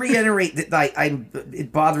 and I reiterate that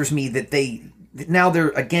it bothers me that they're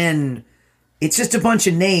again. It's just a bunch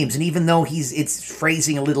of names, and even though it's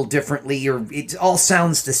phrasing a little differently, or it all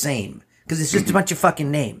sounds the same because it's just a bunch of fucking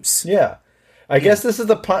names. Yeah, I guess this is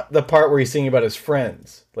the part where he's singing about his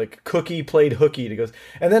friends. Like Cookie played hooky to goes,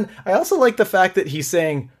 and then I also like the fact that he's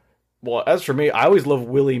saying, "Well, as for me, I always loved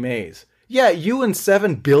Willie Mays." Yeah, you and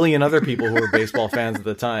 7 billion other people who were baseball fans at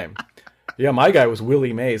the time. Yeah, my guy was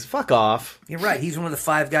Willie Mays. Fuck off. You're right. He's one of the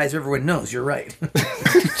 5 guys everyone knows. You're right.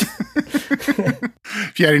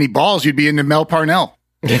 If you had any balls, you'd be into Mel Parnell.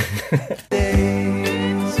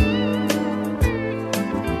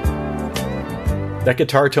 That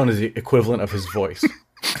guitar tone is the equivalent of his voice.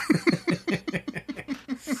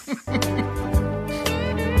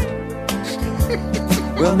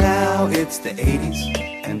 Well, now it's the 80s,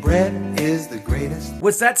 and Brett is the greatest.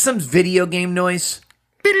 Was that some video game noise?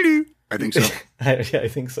 I think so. I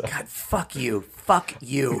think so. God, fuck you. Fuck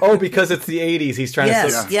you. Oh, because it's the 80s. He's trying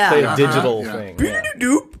to play a digital thing. Yeah.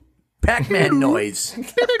 Pac-Man noise.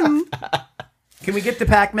 Can we get the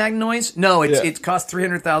Pac-Man noise? No, it costs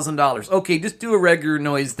 $300,000. Okay, just do a regular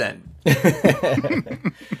noise then. Get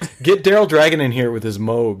Daryl Dragon in here with his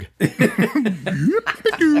Moog.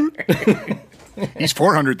 He's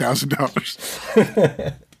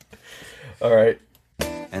 $400,000. All right.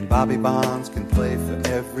 And Bobby Bonds can play for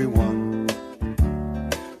everyone.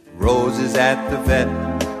 Rose is at the vet.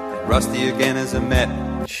 Rusty again is a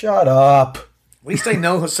Met. Shut up. At least I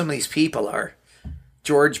know who some of these people are.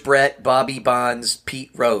 George Brett, Bobby Bonds, Pete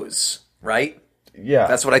Rose, right? Yeah.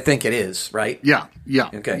 That's what I think it is, right? Yeah.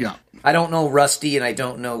 Okay. Yeah. I don't know Rusty and I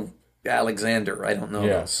don't know Alexander. I don't know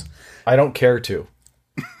those. I don't care to.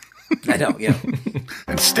 I know, yeah.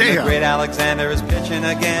 And stay The up. great Alexander is pitching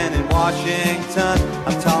again in Washington.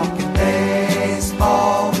 I'm talking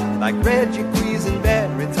baseball, like Reggie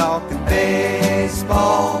Quisenberry, talking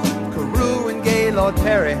baseball. Carew and Gaylord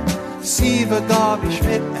Perry, Seaver, Garvey,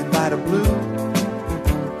 Schmidt, and Vida Blue.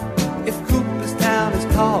 If Cooperstown is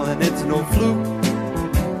calling, it's no fluke.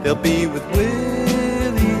 They'll be with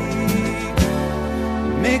Willie,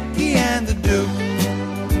 Mickey, and the Duke.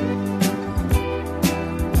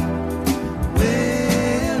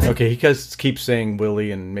 Okay, he keeps saying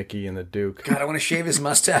Willie and Mickey and the Duke. God, I want to shave his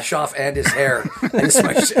mustache off and his hair. I just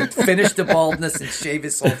want to finish the baldness and shave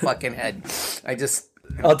his whole fucking head.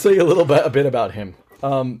 I'll tell you a bit about him.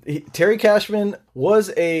 Terry Cashman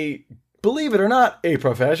was believe it or not, a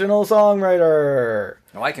professional songwriter.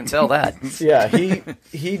 Oh, I can tell that. Yeah,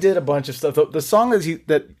 he did a bunch of stuff. The song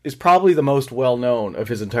that is probably the most well known of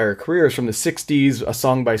his entire career is from the '60s, a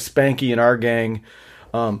song by Spanky and Our Gang.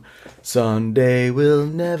 Sunday will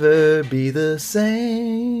never be the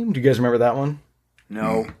same. Do you guys remember that one?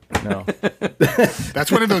 No.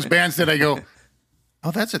 That's one of those bands that I go,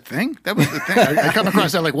 oh, that's a thing? That was the thing. I come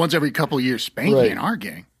across that like once every couple of years. Spanky and Our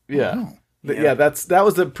Gang. Yeah. Oh, Yeah, that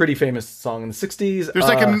was a pretty famous song in the 60s. There's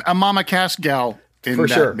like a Mama Cass gal in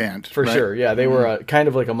that band. For sure, yeah. They were kind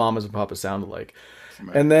of like a Mamas and Papas sounded like.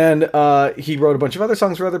 And then he wrote a bunch of other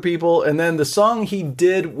songs for other people. And then the song he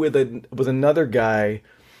did with another guy,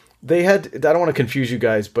 they had, I don't want to confuse you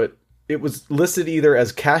guys, but it was listed either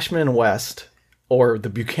as Cashman West or the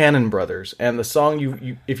Buchanan Brothers. And the song,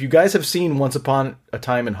 you if you guys have seen Once Upon a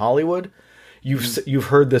Time in Hollywood, you've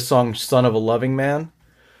heard this song, Son of a Loving Man.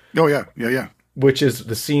 Oh, yeah. which is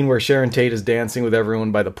the scene where Sharon Tate is dancing with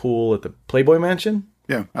everyone by the pool at the Playboy Mansion.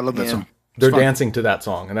 Yeah, I love that song. They're dancing to that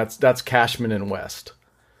song, and that's Cashman and West.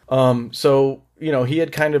 So, you know, he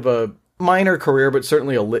had kind of a minor career, but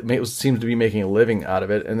certainly seems to be making a living out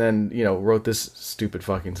of it, and then, you know, wrote this stupid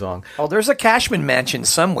fucking song. Oh, there's a Cashman mansion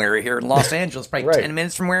somewhere here in Los Angeles, probably 10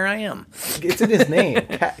 minutes from where I am. It's in his name.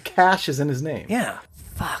 Cash is in his name. Yeah.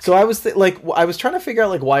 Fuck. So I was I was trying to figure out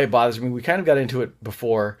like why it bothers me. We kind of got into it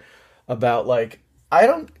before about like, I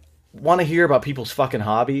don't want to hear about people's fucking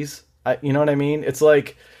hobbies. You know what I mean? It's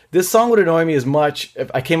like, this song would annoy me as much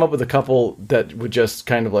if I came up with a couple that would just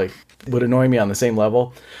kind of like, would annoy me on the same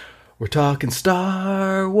level. We're talking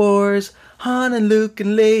Star Wars, Han and Luke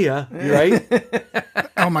and Leia, right?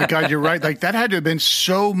 Oh my God, you're right. Like, that had to have been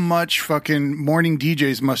so much fucking morning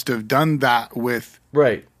DJs must have done that with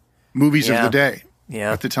movies of the day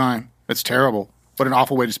at the time. That's terrible. What an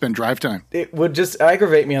awful way to spend drive time. It would just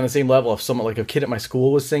aggravate me on the same level if someone, like a kid at my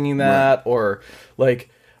school was singing that, or like,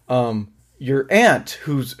 your aunt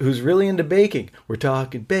who's really into baking. We're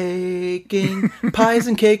talking baking, pies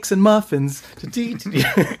and cakes and muffins.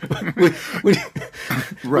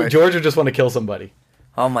 Right. George would just want to kill somebody.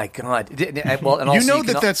 Oh my God! Well, and also you know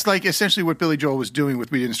that's like essentially what Billy Joel was doing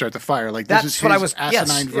with "We Didn't Start the Fire." Like, this is what I was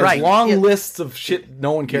asinine version. Right. Long lists of shit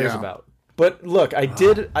no one cares about. But look, I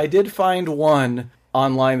did find one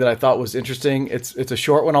online that I thought was interesting. It's a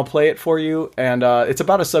short one. I'll play it for you, and it's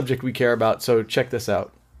about a subject we care about. So check this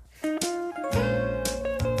out.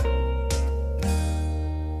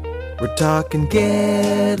 We're talking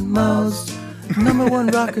Gitmos,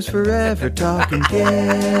 #1 rockers forever. Talking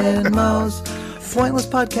Gitmos, pointless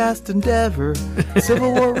podcast endeavor.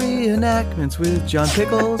 Civil War reenactments with John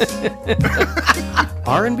Pickles.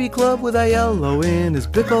 R&B club with Aiello in his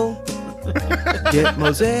pickle.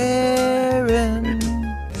 Gitmos Aaron,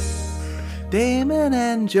 Damon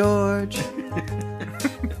and George.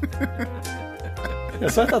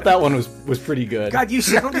 So I thought that one was pretty good. God, you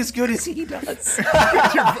sound as good as he does.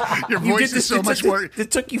 Your voice is so much more. It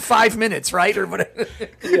took you 5 minutes, right, or whatever.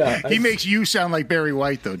 Yeah, he makes you sound like Barry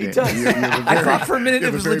White, though. Dan. He does. I thought for a minute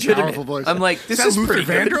it was legitimate. Voice. I'm like, this is Luther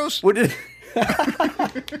pretty Vandross? Good.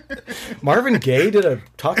 Marvin Gaye did a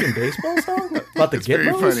Talkin Baseball song about the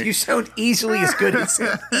Gitmos? You sound easily as good as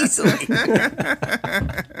easily.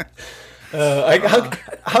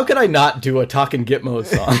 How could I not do a Talkin Gitmos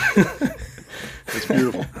song? It's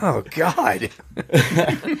beautiful. Oh, God.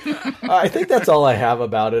 I think that's all I have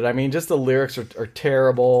about it. I mean, just the lyrics are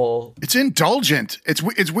terrible. It's indulgent. It's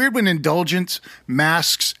weird when indulgence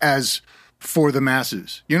masks as for the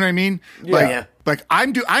masses. You know what I mean? Yeah. Like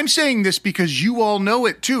I'm saying this because you all know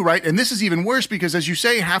it too, right? And this is even worse because, as you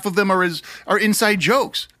say, half of them are inside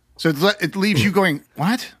jokes. So it leaves you going,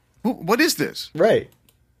 what? What is this? Right.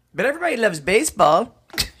 But everybody loves baseball.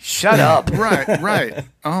 Shut up. Right.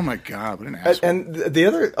 Oh my God, what an asshole. And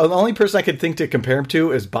the only person I could think to compare him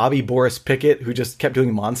to is Bobby Boris Pickett, who just kept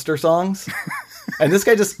doing monster songs. And this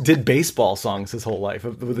guy just did baseball songs his whole life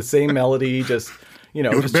with the same melody, just, you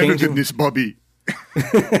know, You're just better changing. than this, Bobby.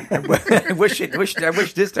 I wish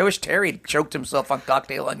Terry had choked himself on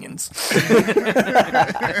cocktail onions.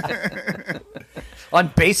 On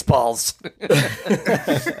baseballs.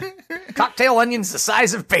 Cocktail onions the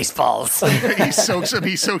size of baseballs. He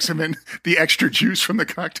soaks them in the extra juice from the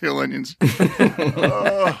cocktail onions.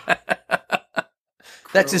 Oh.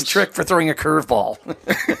 That's his trick for throwing a curveball.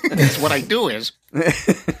 That's what I do is.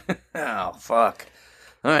 Oh, fuck.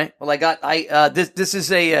 All right. Well, this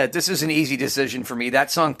is an easy decision for me.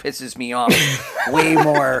 That song pisses me off way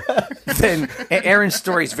more than Aaron's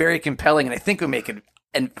story is very compelling, and I think we make it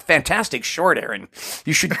a fantastic short, Aaron.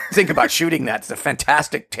 You should think about shooting that. It's a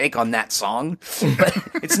fantastic take on that song, but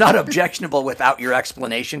it's not objectionable without your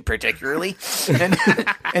explanation, particularly. And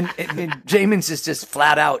Jamin's is just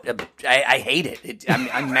flat out. I hate it.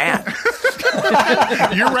 I'm mad.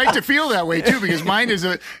 You're right to feel that way too, because mine is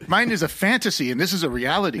a fantasy, and this is a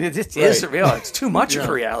reality. It is real. It's too much of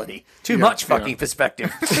a reality. Too much fucking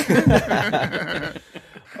perspective.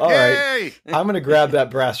 All right, I'm going to grab that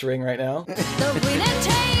brass ring right now. The winner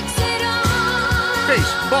takes it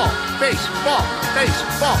all. Baseball,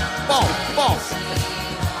 ball.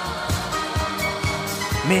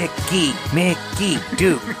 Mickey,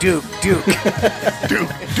 Duke. Duke.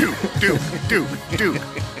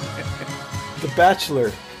 The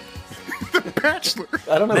Bachelor. The Bachelor.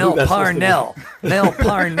 I don't know Mel who that's Parnell. Mel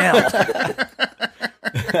Parnell.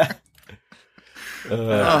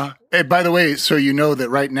 Hey, by the way, so you know that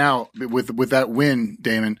right now, with that win,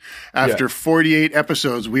 Damon, after 48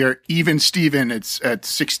 episodes, we are even Steven. It's at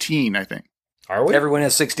 16, I think. Are we? Everyone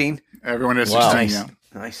has 16? Everyone has 16, Nice. yeah.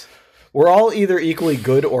 Nice. We're all either equally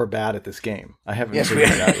good or bad at this game. I haven't figured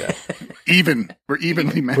it out yet. We're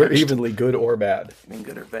evenly matched. We're evenly good or bad.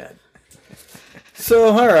 Good or bad. So,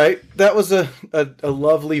 all right, that was a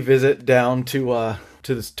lovely visit down to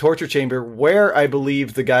this torture chamber where I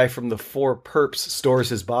believe the guy from the Four Perps stores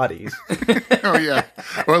his bodies. Oh yeah,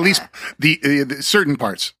 or at least the certain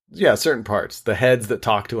parts. Yeah, certain parts, the heads that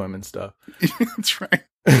talk to him and stuff. That's right.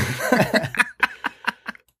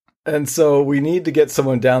 And so we need to get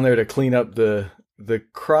someone down there to clean up the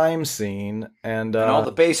crime scene and all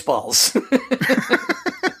the baseballs.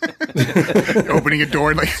 Opening a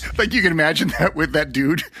door, like you can imagine that with that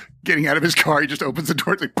dude getting out of his car, he just opens the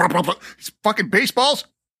door, it's like, blah, blah, blah. These fucking baseballs.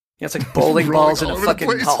 Yeah, it's like bowling balls in a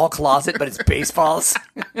fucking hall closet, but it's baseballs.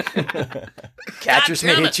 Catchers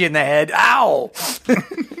may hit you in the head. Ow!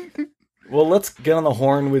 Well, let's get on the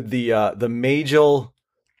horn with the Majel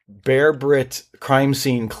Bear Brit crime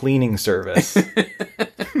scene cleaning service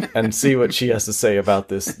and see what she has to say about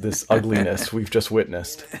this ugliness we've just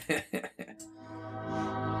witnessed.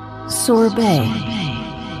 Sorbet.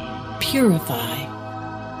 Purify.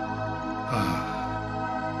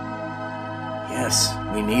 Yes,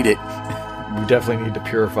 we need it. We definitely need to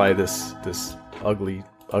purify this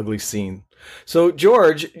ugly scene. So,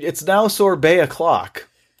 George, it's now sorbet o'clock.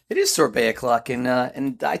 It is sorbet o'clock, and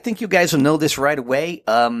I think you guys will know this right away.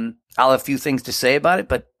 I'll have a few things to say about it,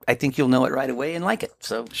 but I think you'll know it right away and like it.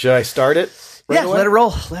 So, should I start it? Right away? Let it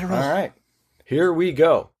roll. Let it roll. All right, here we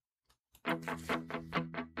go.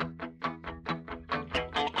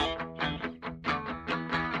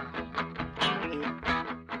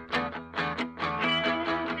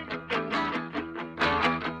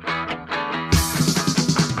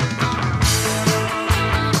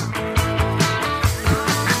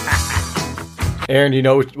 Aaron, do you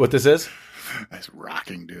know what this is? That's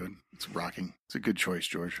rocking, dude. It's rocking. It's a good choice,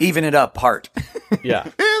 George. Even it up, heart.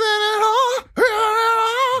 Yeah.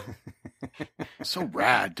 So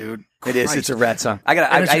rad, dude. It is. It's a rad song.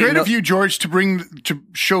 It's great of you, George, to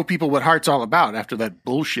show people what Heart's all about after that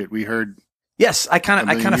bullshit we heard. Yes, I kind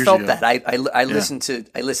of felt that. I listened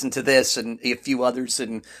to this and a few others,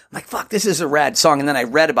 and I'm like, fuck, this is a rad song. And then I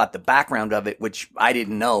read about the background of it, which I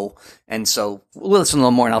didn't know, and so we'll listen a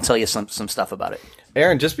little more, and I'll tell you some stuff about it.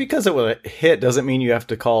 Aaron, just because it was a hit doesn't mean you have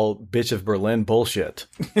to call Bitch of Berlin bullshit.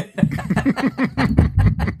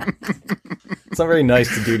 It's not very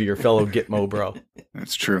nice to do to your fellow Gitmo bro.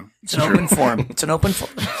 That's true. It's an open forum. It's an open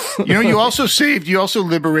forum. You also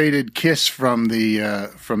liberated Kiss from the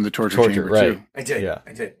torture chamber, right. too. I did. Yeah.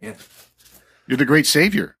 I did. Yeah. You're the great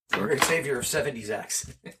savior. The great savior of 70s acts.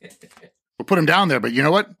 We'll put him down there, but you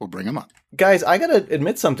know what? We'll bring him up. Guys, I gotta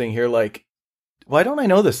admit something here. Like, why don't I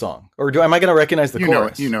know this song? Or am I going to recognize the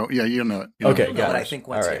chorus? You'll know it. Okay, got it. I think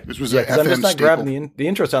once. All right. This was because I'm just not grabbing the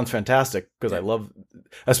intro. Sounds fantastic because I love,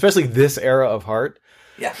 especially this era of Heart.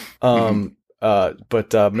 Yeah.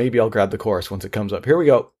 But maybe I'll grab the chorus once it comes up. Here we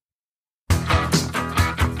go.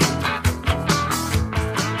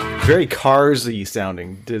 Very Cars-y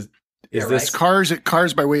sounding. Is this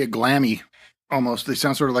Cars by way of glammy? Almost. They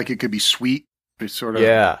sound sort of like it could be sweet. It's sort of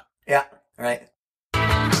Yeah. Right.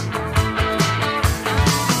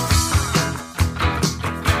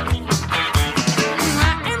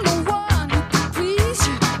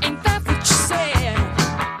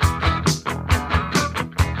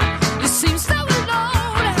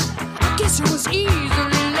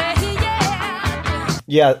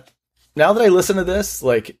 Yeah, now that I listen to this,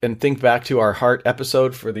 and think back to our Heart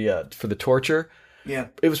episode for the torture, yeah,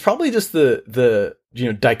 it was probably just the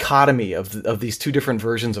dichotomy of these two different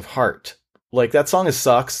versions of Heart. Like, that song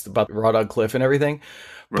sucks about Raw Dog Cliff and everything,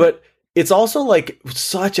 right. But it's also like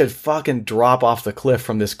such a fucking drop off the cliff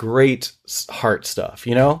from this great Heart stuff,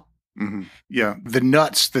 you know? Mm-hmm. Yeah, the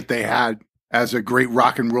nuts that they had as a great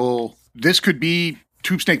rock and roll. This could be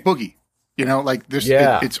Tube Snake Boogie. Like this,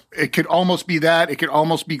 it could almost be that. It could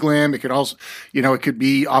almost be glam. It could also, it could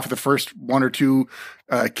be off of the first one or two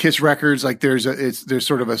Kiss records. Like there's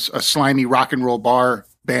sort of a slimy rock and roll bar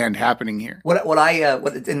band happening here.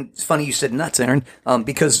 And it's funny you said nuts, Aaron,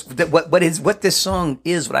 because what this song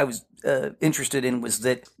is, what I was interested in was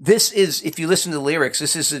that this is, if you listen to the lyrics,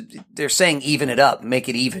 they're saying even it up, make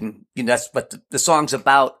it even. That's what the song's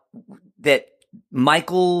about. That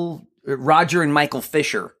Roger and Michael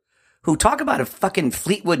Fisher, who talk about a fucking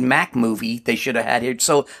Fleetwood Mac movie they should have had here.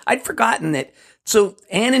 So I'd forgotten that. So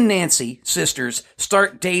Ann and Nancy, sisters,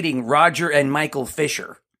 start dating Roger and Michael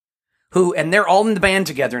Fisher, and they're all in the band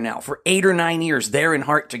together now for 8 or 9 years. They're in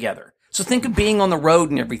Heart together. So think of being on the road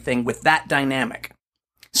and everything with that dynamic.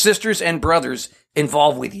 Sisters and brothers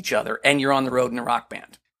involved with each other, and you're on the road in a rock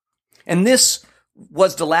band. And this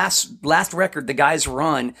was the last record the guys were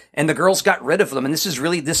on, and the girls got rid of them. And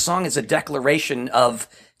this song is a declaration of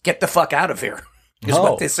get the fuck out of here, is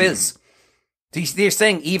what this is. They're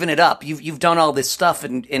saying even it up. You've done all this stuff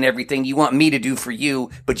and everything you want me to do for you,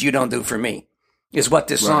 but you don't do for me, is what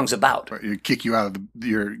this song's about. Right. You kick you out of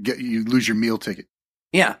you lose your meal ticket.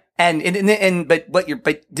 Yeah. But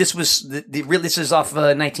this was this is off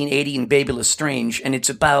 1980 and Babyless Strange, and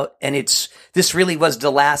this really was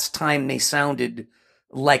the last time they sounded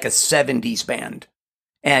like a 70s band.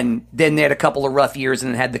 And then they had a couple of rough years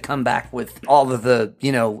and had to come back with all of the,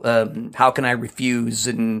 How Can I Refuse,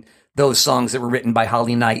 and those songs that were written by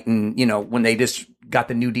Holly Knight, and, when they just got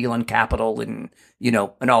the New Deal on Capitol, and,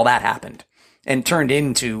 and all that happened and turned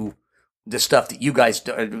into the stuff that you guys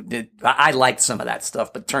did. I liked some of that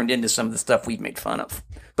stuff, but turned into some of the stuff we've made fun of.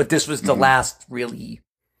 But this was the last really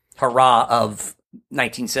hurrah of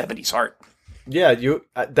 1970s art. Yeah,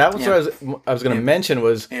 that was what I was going to mention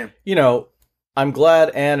was, I'm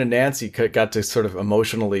glad Ann and Nancy got to sort of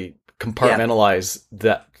emotionally compartmentalize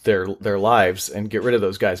their lives and get rid of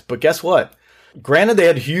those guys. But guess what? Granted, they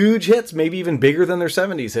had huge hits, maybe even bigger than their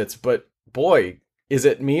 70s hits. But boy, is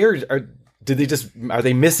it me or are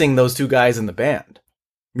they missing those two guys in the band?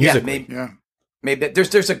 Musically? Maybe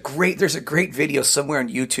there's a great video somewhere on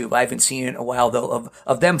YouTube. I haven't seen it in a while though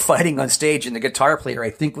of them fighting on stage, and the guitar player, I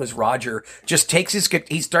think was Roger, just takes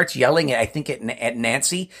he starts yelling at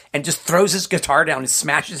Nancy and just throws his guitar down and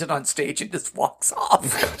smashes it on stage and just walks off in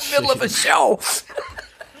the middle of a show.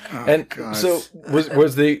 So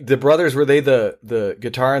was the brothers, were they the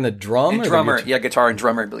guitar and the drum? And drummer, guitar and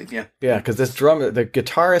drummer, I believe, yeah. Yeah, because the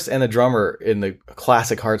guitarist and the drummer in the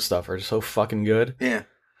classic hard stuff are so fucking good. Yeah.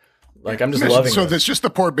 Like, I'm just loving it. So that's just the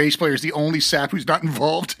poor bass player is the only sap who's not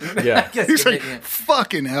involved. Yeah. He's like,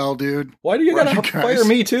 fucking hell, dude. Why do you gotta fire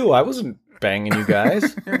me too? I wasn't banging you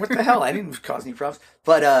guys. What the hell? I didn't cause any problems.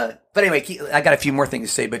 But anyway, I got a few more things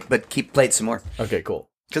to say, but play it some more. Okay, cool.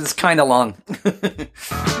 Because it's kind of long. Shoot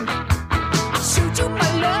you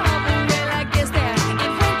my love, and then I guess that it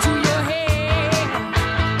went to your head.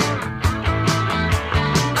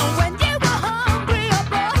 And when you were hungry, I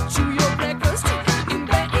brought you your breakfast in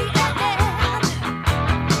bed.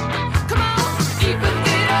 Come on, even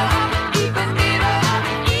it up, even it up,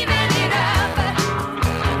 even it up.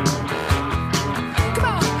 Come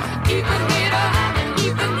on, even it up,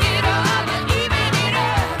 even it up, even it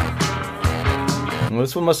up. Well,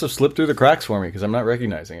 this one must have slipped through the cracks for me because I'm not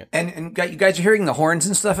recognizing it. And you guys are hearing the horns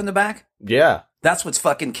and stuff in the back? Yeah. That's what's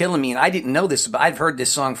fucking killing me. And I didn't know this, but I've heard this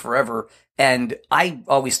song forever. And I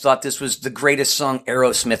always thought this was the greatest song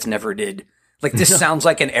Aerosmith never did. Like, this sounds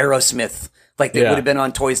like an Aerosmith. Like, they would have been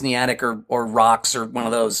on Toys in the Attic or Rocks or one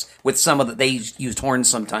of those with some of they used horns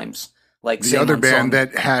sometimes. Like the other band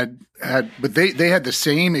that had, but they had the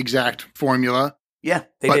same exact formula. Yeah,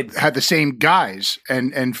 they did. Had the same guys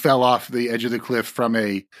and fell off the edge of the cliff from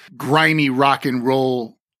a grimy rock and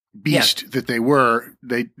roll beast that they were.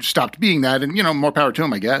 They stopped being that, and more power to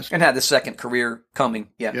them, I guess. And had the second career coming.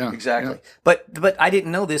 Yeah, exactly. Yeah. But I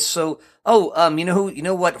didn't know this. So, you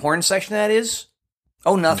know what horn section that is?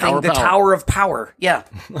 Oh, nothing. Tower of Power. Yeah.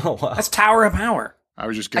 Oh, wow. That's Tower of Power. I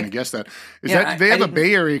was just going to guess that. They have a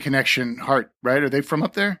Bay Area connection, Hart, right? Are they from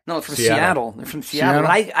up there? No, from Seattle. They're from Seattle.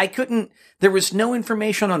 I couldn't, there was no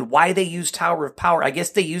information on why they used Tower of Power. I guess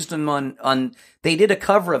they used them on they did a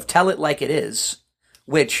cover of Tell It Like It Is,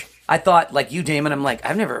 which I thought, like you, Damon, I'm like,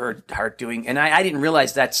 I've never heard Hart doing, and I didn't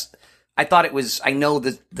realize I thought it was, I know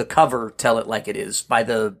the cover Tell It Like It Is by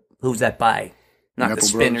who's that by? Not Neville the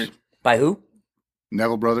Spinner. Brothers. By who?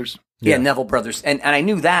 Neville Brothers. Yeah, Neville Brothers. And I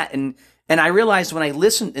knew that, and I realized when I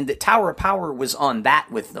listened, and the Tower of Power was on that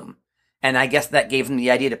with them. And I guess that gave them the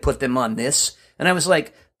idea to put them on this. And I was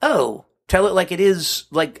like, oh, Tell It Like It Is.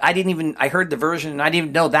 Like, I heard the version and I didn't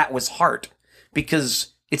even know that was Hart.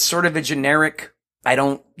 Because it's sort of a generic,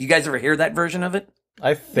 you guys ever hear that version of it?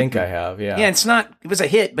 I think I have, yeah. Yeah, it was a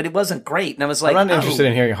hit, but it wasn't great. And I was like, I'm not interested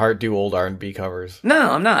in hearing Hart do old R&B covers.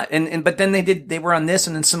 No, I'm not. But then they were on this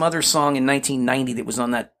and then some other song in 1990 that was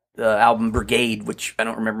on that album Brigade, which I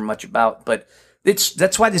don't remember much about, but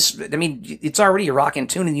that's why it's already a rockin'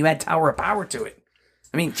 tune and you add Tower of Power to it.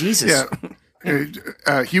 I mean, Jesus.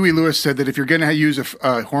 Yeah. Huey Lewis said that if you're going to use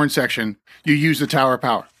a horn section, you use the Tower of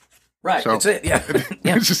Power. Right. So, that's it. Yeah.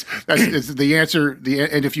 That's the answer.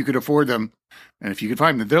 And if you could afford them and if you could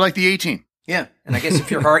find them, they're like the 18. Yeah. And I guess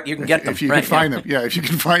if you're Hart, you can get them. If you can find them. Yeah. If you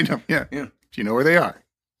can find them. Yeah. If you know where they are.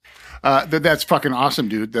 That's fucking awesome,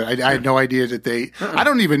 dude. I had no idea that I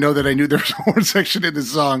don't even know that I knew there was a horn section in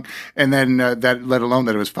this song, and then that, let alone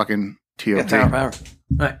that it was fucking TOP. Tower of Power.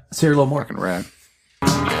 All right, let's hear a little more. Fucking rad.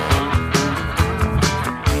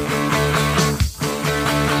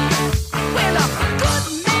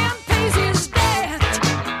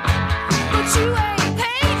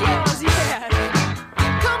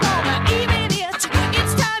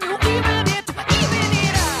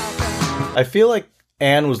 I feel like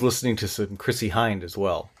Anne was listening to some Chrissie Hynde as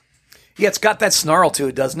well. Yeah, it's got that snarl to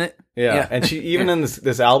it, doesn't it? Yeah. And she even in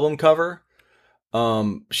this album cover,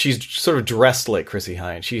 she's sort of dressed like Chrissie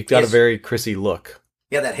Hynde. She's got a very Chrissie look.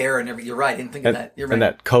 Yeah, that hair and everything. You're right. I didn't think of that. You're right. And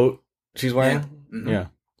that coat she's wearing. Yeah. Mm-hmm. Yeah.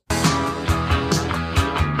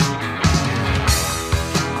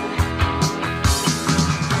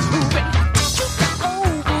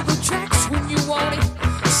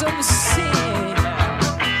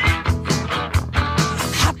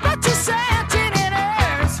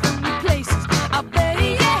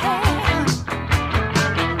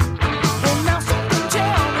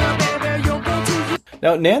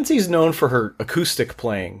 Now, Nancy's known for her acoustic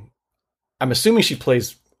playing. I'm assuming she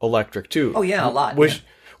plays electric, too. Oh, yeah, a lot. Was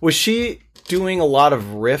she doing a lot of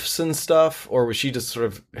riffs and stuff, or was she just sort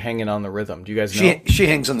of hanging on the rhythm? Do you guys know? She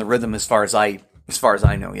hangs on the rhythm as far as I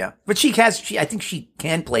know, yeah. But I think she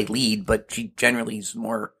can play lead, but she generally is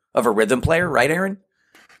more of a rhythm player, right, Aaron?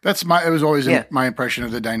 It was always my impression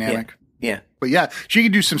of the dynamic. Yeah. But yeah, she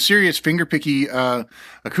could do some serious fingerpicky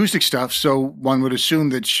acoustic stuff, so one would assume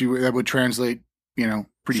that that would translate,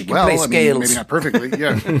 pretty well. Play scales. Maybe not perfectly.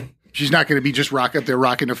 Yeah. She's not going to be just up there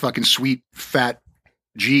rocking a fucking sweet fat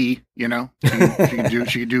G, She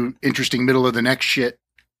can do interesting middle of the neck shit.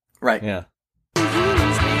 Right. Yeah.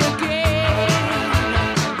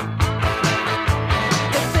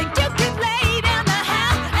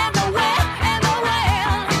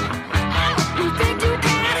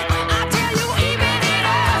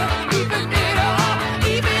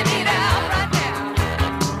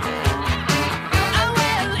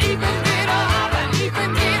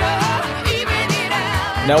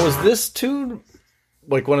 Now, was this too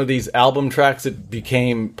like one of these album tracks that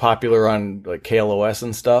became popular on like KLOS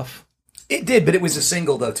and stuff? It did, but it was a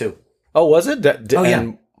single though too. Oh, was it? Yeah.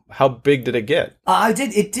 And how big did it get?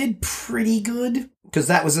 It did pretty good because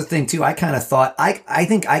that was the thing too. I kind of thought I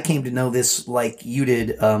think I came to know this like you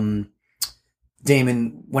did,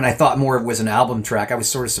 Damon. When I thought more it was an album track, I was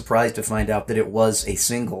sort of surprised to find out that it was a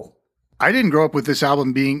single. I didn't grow up with this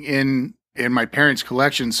album being in my parents'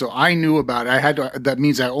 collection, so I knew about it. That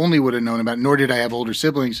means I only would have known about it, nor did I have older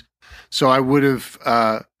siblings. So I would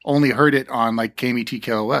have only heard it on like KMET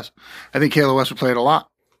KLOS. I think KLOS would play it a lot.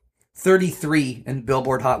 33 in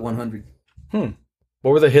Billboard Hot 100. What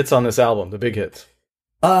were the hits on this album, the big hits?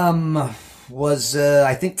 Was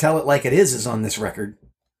I think Tell It Like It Is on this record.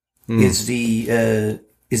 Is the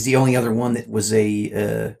only other one that was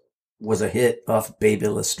a hit off Baby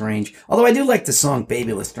Lestrange. Although I do like the song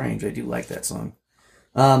Baby Lestrange. I do like that song.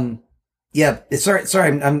 Yeah,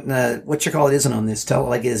 sorry, I'm what you call it isn't on this. Tell It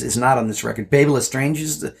Like It Is not on this record. Baby Lestrange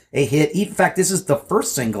is a hit. In fact, this is the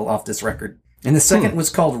first single off this record. And the second was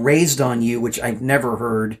called Raised on You, which I've never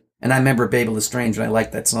heard. And I remember Baby Lestrange, and I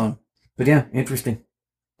like that song. But yeah, interesting.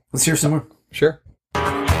 Let's hear some more. Sure.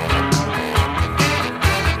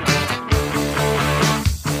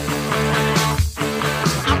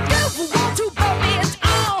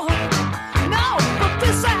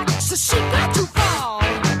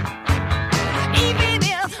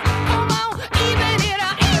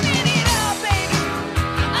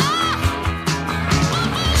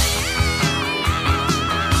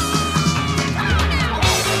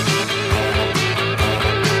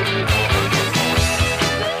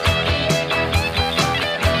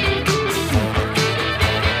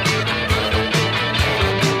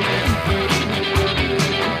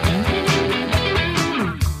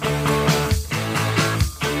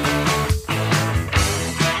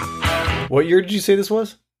 What year did you say this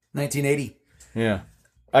was? 1980. Yeah.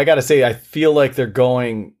 I got to say, I feel like they're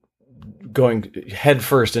going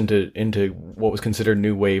headfirst into what was considered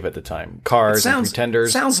new wave at the time. Cars and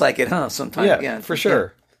Pretenders. Sounds like it, huh? Sometimes. Yeah, for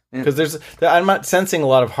sure. Because I'm not sensing a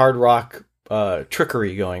lot of hard rock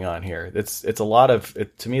trickery going on here. It's a lot of,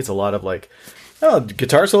 to me, it's a lot of like, oh,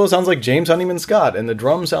 guitar solo sounds like James Honeyman Scott, and the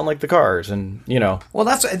drums sound like the Cars, and Well,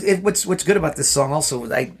 that's what's good about this song. Also,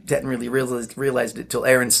 I didn't really realize it till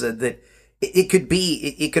Aaron said that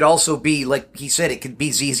it could also be like he said. It could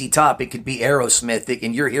be ZZ Top. It could be Aerosmith,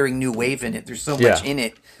 and you're hearing new wave in it. There's so much in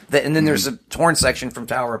it and then there's a torn section from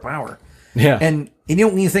Tower of Power. Yeah, and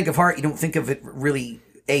when you think of Heart, you don't think of it really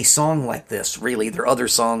a song like this. Really, there are other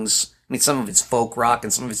songs. I mean, some of it's folk rock,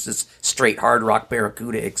 and some of it's just straight hard rock,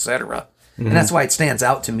 Barracuda, etc. And that's why it stands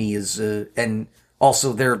out to me and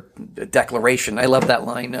also their declaration. I love that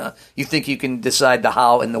line. You think you can decide the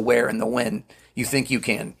how and the where and the when. You think you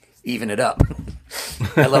can even it up.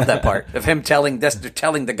 I love that part of him telling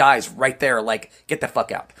the guys right there, like, get the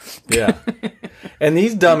fuck out. Yeah. And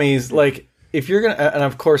these dummies, like, if you're going to, and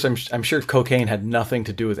of course, I'm sure cocaine had nothing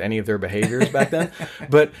to do with any of their behaviors back then,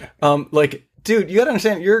 but, like, dude, you gotta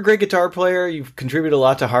understand, you're a great guitar player. You've contributed a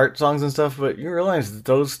lot to Heart songs and stuff, but you realize that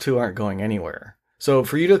those two aren't going anywhere. So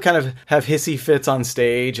for you to kind of have hissy fits on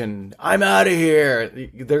stage and I'm out of here,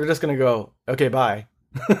 they're just going to go, okay, bye.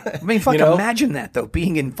 I mean, imagine that, though,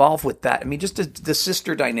 being involved with that. I mean, just the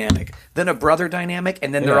sister dynamic, then a brother dynamic,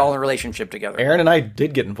 and then they're all in a relationship together. Aaron and I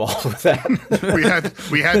did get involved with that.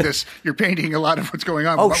 we had this. You're painting a lot of what's going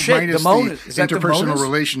on. Oh, shit. Minus the interpersonal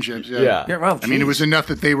relationships. Yeah. Well, I mean, it was enough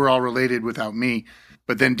that they were all related without me.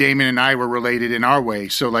 But then Damon and I were related in our way.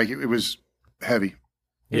 So, like, it was heavy.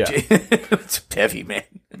 Yeah. It's heavy, man.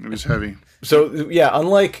 It was heavy. So, yeah,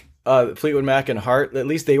 unlike Fleetwood Mac and Hart, at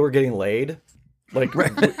least they were getting laid. Like,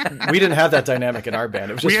 we didn't have that dynamic in our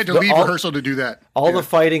band. It was just we had to leave rehearsal to do that. All the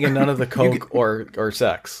fighting and none of the coke or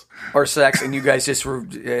sex. Or sex, and you guys just were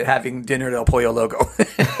having dinner at El Pollo Loco.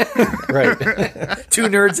 Right. 2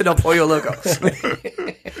 nerds at El Pollo Loco.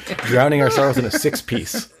 Drowning our sorrows in a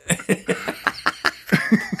 6-piece.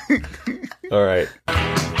 All right.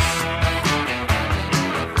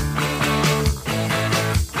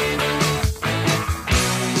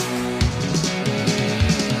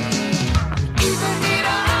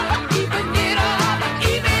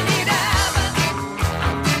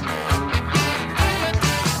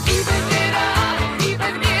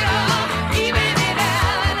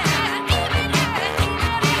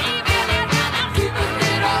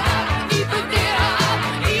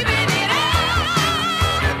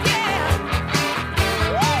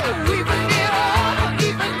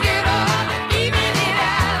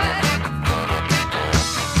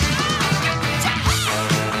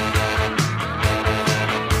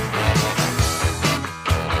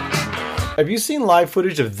 Have you seen live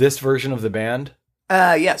footage of this version of the band?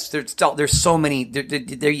 Yes. There's so many.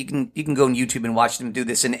 There you can go on YouTube and watch them do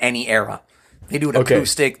this in any era. They do it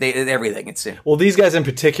acoustic. They everything. It's well, these guys in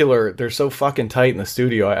particular, they're so fucking tight in the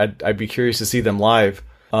studio. I'd be curious to see them live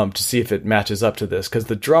to see if it matches up to this, because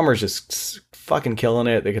the drummer's just fucking killing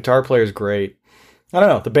it. The guitar player's great. I don't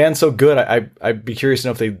know. The band's so good. I'd be curious to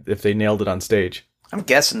know if they nailed it on stage. I'm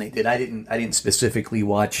guessing they did. I didn't specifically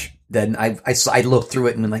watch. Then I looked through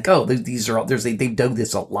it and been like, oh, these are all. They've done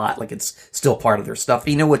this a lot. Like, it's still part of their stuff.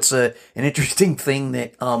 You know what's an interesting thing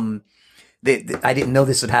that I didn't know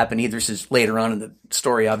this would happen either. This is later on in the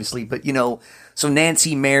story, obviously. But so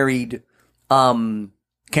Nancy married Cameron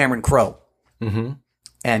Crowe. Mm-hmm.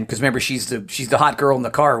 And because remember, she's the hot girl in the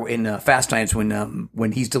car in Fast Times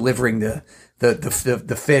when he's delivering the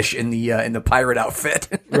fish in the pirate outfit.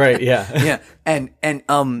 Right. Yeah. Yeah.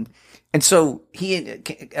 And so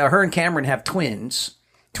her and Cameron have twin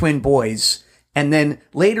boys. And then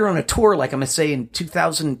later on a tour, like I'm going to say in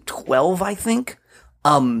 2012, I think,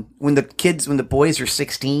 when the boys are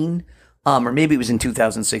 16, or maybe it was in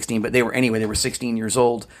 2016, but they were 16 years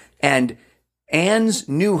old. And Anne's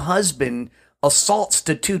new husband assaults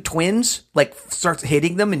the 2 twins, like starts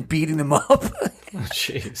hitting them and beating them up. Oh,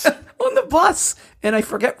 jeez. On the bus. And I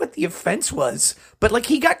forget what the offense was, but like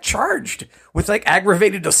he got charged with like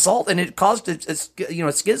aggravated assault, and it caused a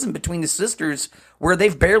schism between the sisters where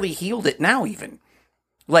they've barely healed it now even.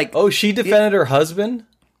 Like, oh, she defended her husband?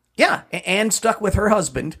 Yeah. Anne stuck with her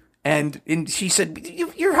husband, and she said,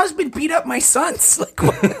 your husband beat up my sons. Like,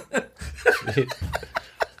 what?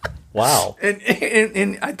 Wow.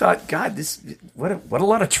 And I thought, God, what a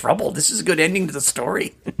lot of trouble. This is a good ending to the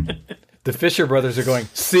story. The Fisher brothers are going,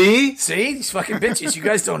 see? See? These fucking bitches, you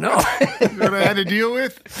guys don't know. What I had to deal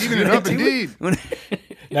with? Even it up, indeed.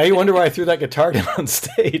 Now you wonder why I threw that guitar down on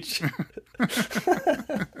stage.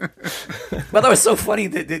 Well, that was so funny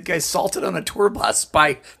that the guy assaulted on a tour bus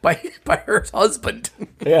by her husband.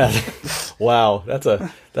 Yeah. Wow. That's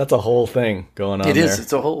a whole thing going on. It is. There.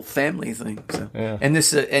 It's a whole family thing. So. Yeah. And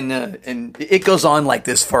this and it goes on like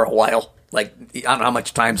this for a while. Like, I don't know how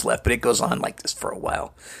much time's left, but it goes on like this for a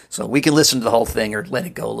while. So we can listen to the whole thing or let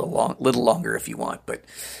it go a little longer if you want. But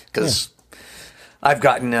because I've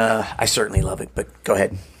gotten, I certainly love it. But go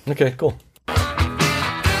ahead. Okay, cool.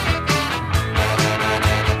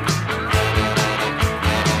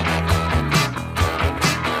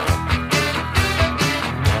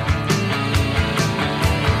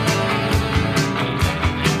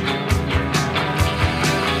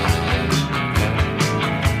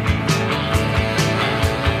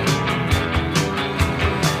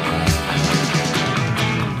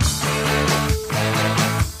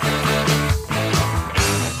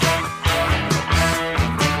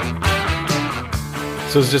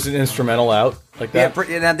 So it's just an instrumental out like that?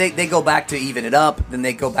 Yeah, and they go back to even it up, then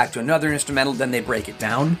they go back to another instrumental, then they break it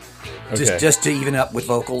down just to even up with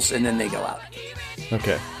vocals, and then they go out.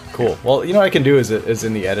 Okay, cool. Well, you know what I can do is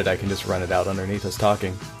in the edit, I can just run it out underneath us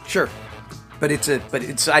talking. Sure.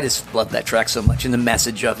 I just love that track so much and the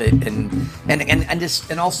message of it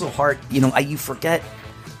and also Heart, you forget.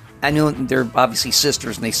 I know they're obviously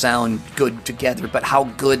sisters and they sound good together, but how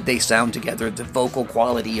good they sound together, the vocal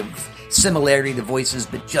quality of similarity, the voices,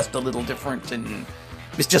 but just a little different, and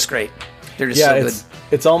it's just great. They're just so good.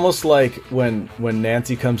 It's almost like when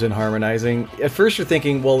Nancy comes in harmonizing. At first, you're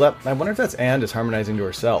thinking, "Well, I wonder if that's Ann just harmonizing to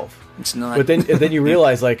herself." It's not. But then you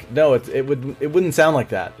realize, like, no, it wouldn't sound like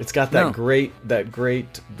that. It's got that great.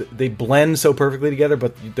 They blend so perfectly together,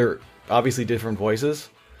 but they're obviously different voices.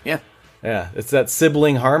 Yeah. Yeah, it's that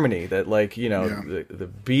sibling harmony that, like, the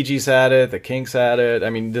Bee Gees had it, the Kinks had it.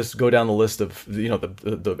 I mean, just go down the list of,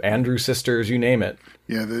 the Andrew sisters, you name it.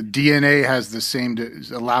 Yeah, the DNA has the same,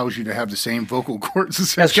 allows you to have the same vocal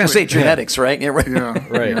cords. I was going to say genetics, right? Yeah, right. Yeah,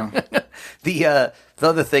 right. The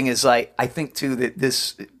other thing is, I think, too, that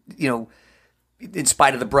this, in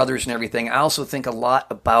spite of the brothers and everything, I also think a lot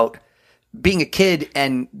about being a kid,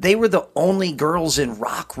 and they were the only girls in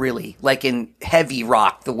rock, really, like in heavy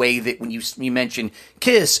rock, the way that when you mentioned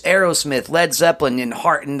Kiss, Aerosmith, Led Zeppelin, and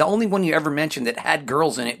Heart, and the only one you ever mentioned that had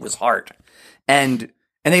girls in it was Heart, and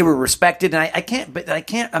they were respected, and I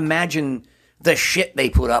can't imagine the shit they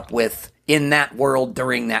put up with in that world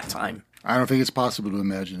during that time. I don't think it's possible to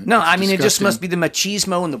imagine it. No, it's I mean, disgusting. it just must be the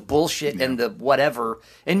machismo and the bullshit and the whatever,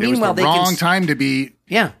 and it meanwhile, was the wrong time to be.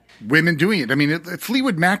 Yeah. Women doing it. I mean,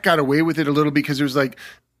 Fleetwood Mac got away with it a little because it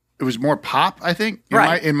was more pop, I think,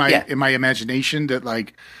 in my imagination, that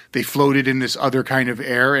like they floated in this other kind of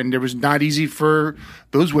air, and it was not easy for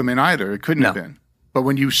those women either. It couldn't have been. But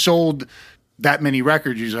when you sold that many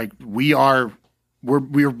records, you're like,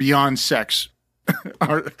 we're beyond sex.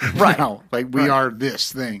 Right. Now, like we are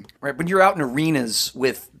this thing. Right. When you're out in arenas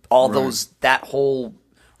with all that whole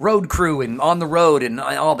road crew and on the road and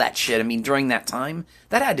all that shit. I mean, during that time,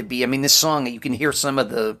 that had to be. I mean, this song, you can hear some of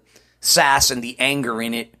the sass and the anger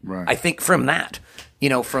in it. Right. I think from that,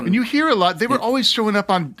 and you hear a lot. They were always showing up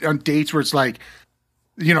on dates where it's like,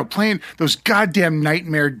 playing those goddamn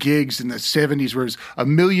nightmare gigs in the 70s where it was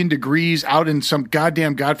 1,000,000 degrees out in some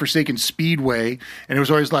goddamn godforsaken speedway, and it was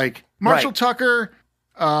always like Marshall Tucker,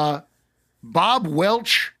 Bob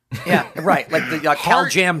Welch. Yeah, right. Like the Cal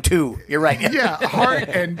Jam 2. You're right. Yeah, Hart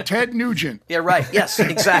and Ted Nugent. Yeah, right. Yes,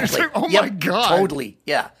 exactly. Like, oh, my God. Totally.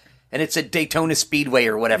 Yeah. And it's at Daytona Speedway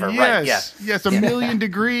or whatever, right? Yeah. Yes, 1,000,000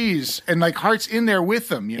 degrees. And like Hart's in there with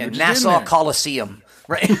them. Nassau Coliseum,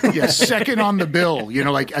 right? Yeah, second on the bill,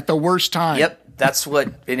 like at the worst time. Yep. That's what,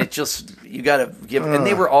 and it just, you got to give, and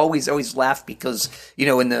they were always laughed because,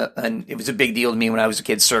 and it was a big deal to me when I was a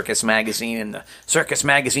kid, Circus Magazine, and the Circus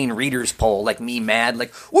Magazine readers poll, like me mad,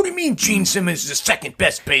 like, what do you mean Gene Simmons is the second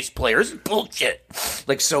best bass player? This is bullshit.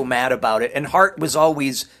 Like, so mad about it. And Hart was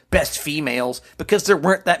always best females because there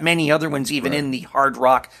weren't that many other ones even in the hard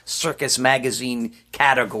rock Circus Magazine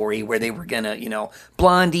category where they were gonna,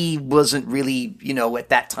 Blondie wasn't really, at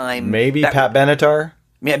that time. Maybe Pat Benatar?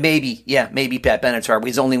 Yeah, maybe Pat Benatar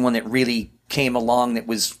was the only one that really came along that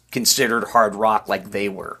was considered hard rock like they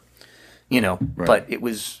were, but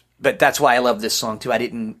that's why I love this song too.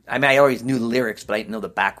 I always knew the lyrics, but I didn't know the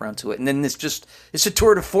background to it. And then it's a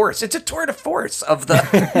tour de force. It's a tour de force of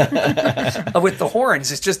the, with the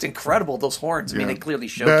horns. It's just incredible. Those horns. I mean, they clearly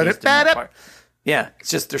showcase them. Yeah.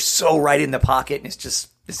 It's just, they're so right in the pocket, and it's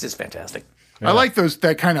just fantastic. Yeah. I like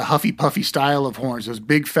that kind of huffy puffy style of horns, those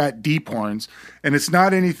big fat deep horns, and it's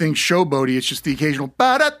not anything showboaty. It's just the occasional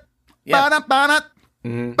ba-da, ba-da, ba-da,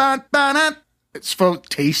 ba-da. It's so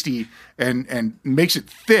tasty and makes it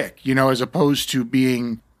thick, as opposed to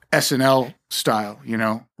being SNL style,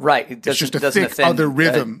 Right. It's just a thick other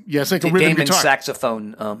rhythm. It's like a rhythm Damon guitar.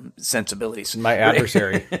 Saxophone sensibilities. My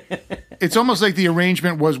adversary. It's almost like the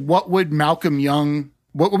arrangement was what would a Malcolm Young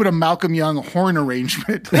horn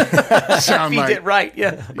arrangement sound like? Did, right,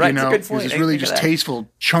 yeah. Right, it's a good point. It's really just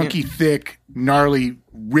tasteful, chunky, thick, gnarly,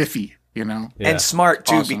 riffy, Yeah. And smart,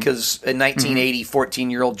 too, Awesome. because in 1980,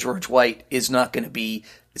 14-year-old George White is not going to be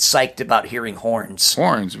psyched about hearing horns.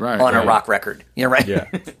 Horns, right. On a rock record. Yeah, right? Yeah.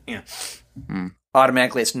 Yeah.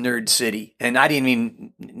 Automatically, it's Nerd City. And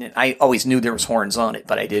I always knew there was horns on it,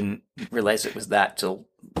 but I didn't realize it was that till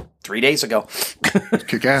 3 days ago.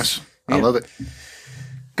 Kick ass. I love it.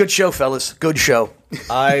 Good show, fellas. Good show.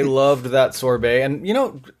 I loved that sorbet. And,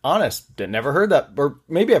 honest, never heard that. Or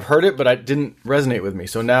maybe I've heard it, but it didn't resonate with me.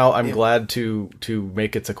 So now I'm glad to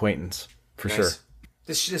make its acquaintance, for sure.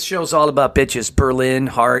 This show's all about bitches. Berlin,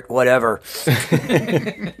 Hart, whatever.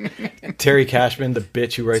 Terry Cashman, the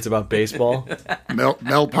bitch who writes about baseball.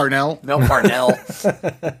 Mel Parnell.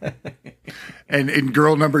 And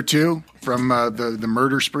girl number 2 from the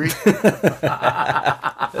murder spree.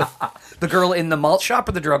 The girl in the malt shop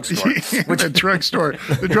or the drugstore? The drugstore.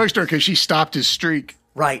 The drugstore, because she stopped his streak.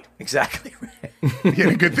 Right, exactly. He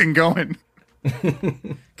had a good thing going.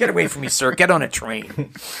 Get away from me, sir. Get on a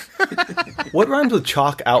train. What rhymes with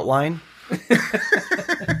chalk outline?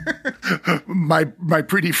 My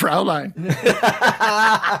pretty Fraulein.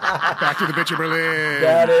 Back to the bitch of Berlin.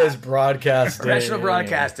 That is broadcasting. Professional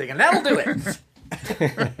broadcasting, and that'll do it.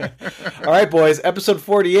 All right, boys. Episode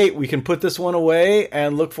 48. We can put this one away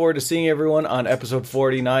and look forward to seeing everyone on episode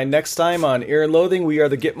 49. Next time on Ear and Loathing, we are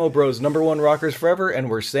the Gitmo Bros, #1 rockers forever, and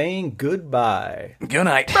we're saying goodbye. Good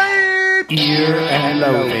night. Bye. Ear and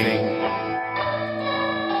Loathing.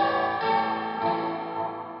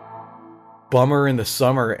 Bummer in the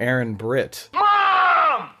summer, Aaron Britt.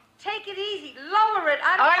 Mom! Take it easy. Lower it.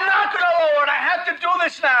 I'm not going to lower it. I have to do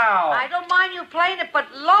this now. I don't mind you playing it, but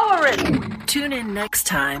lower it. Tune in next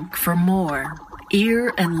time for more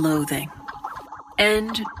Ear and Loathing.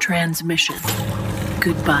 End transmission.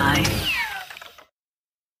 Goodbye.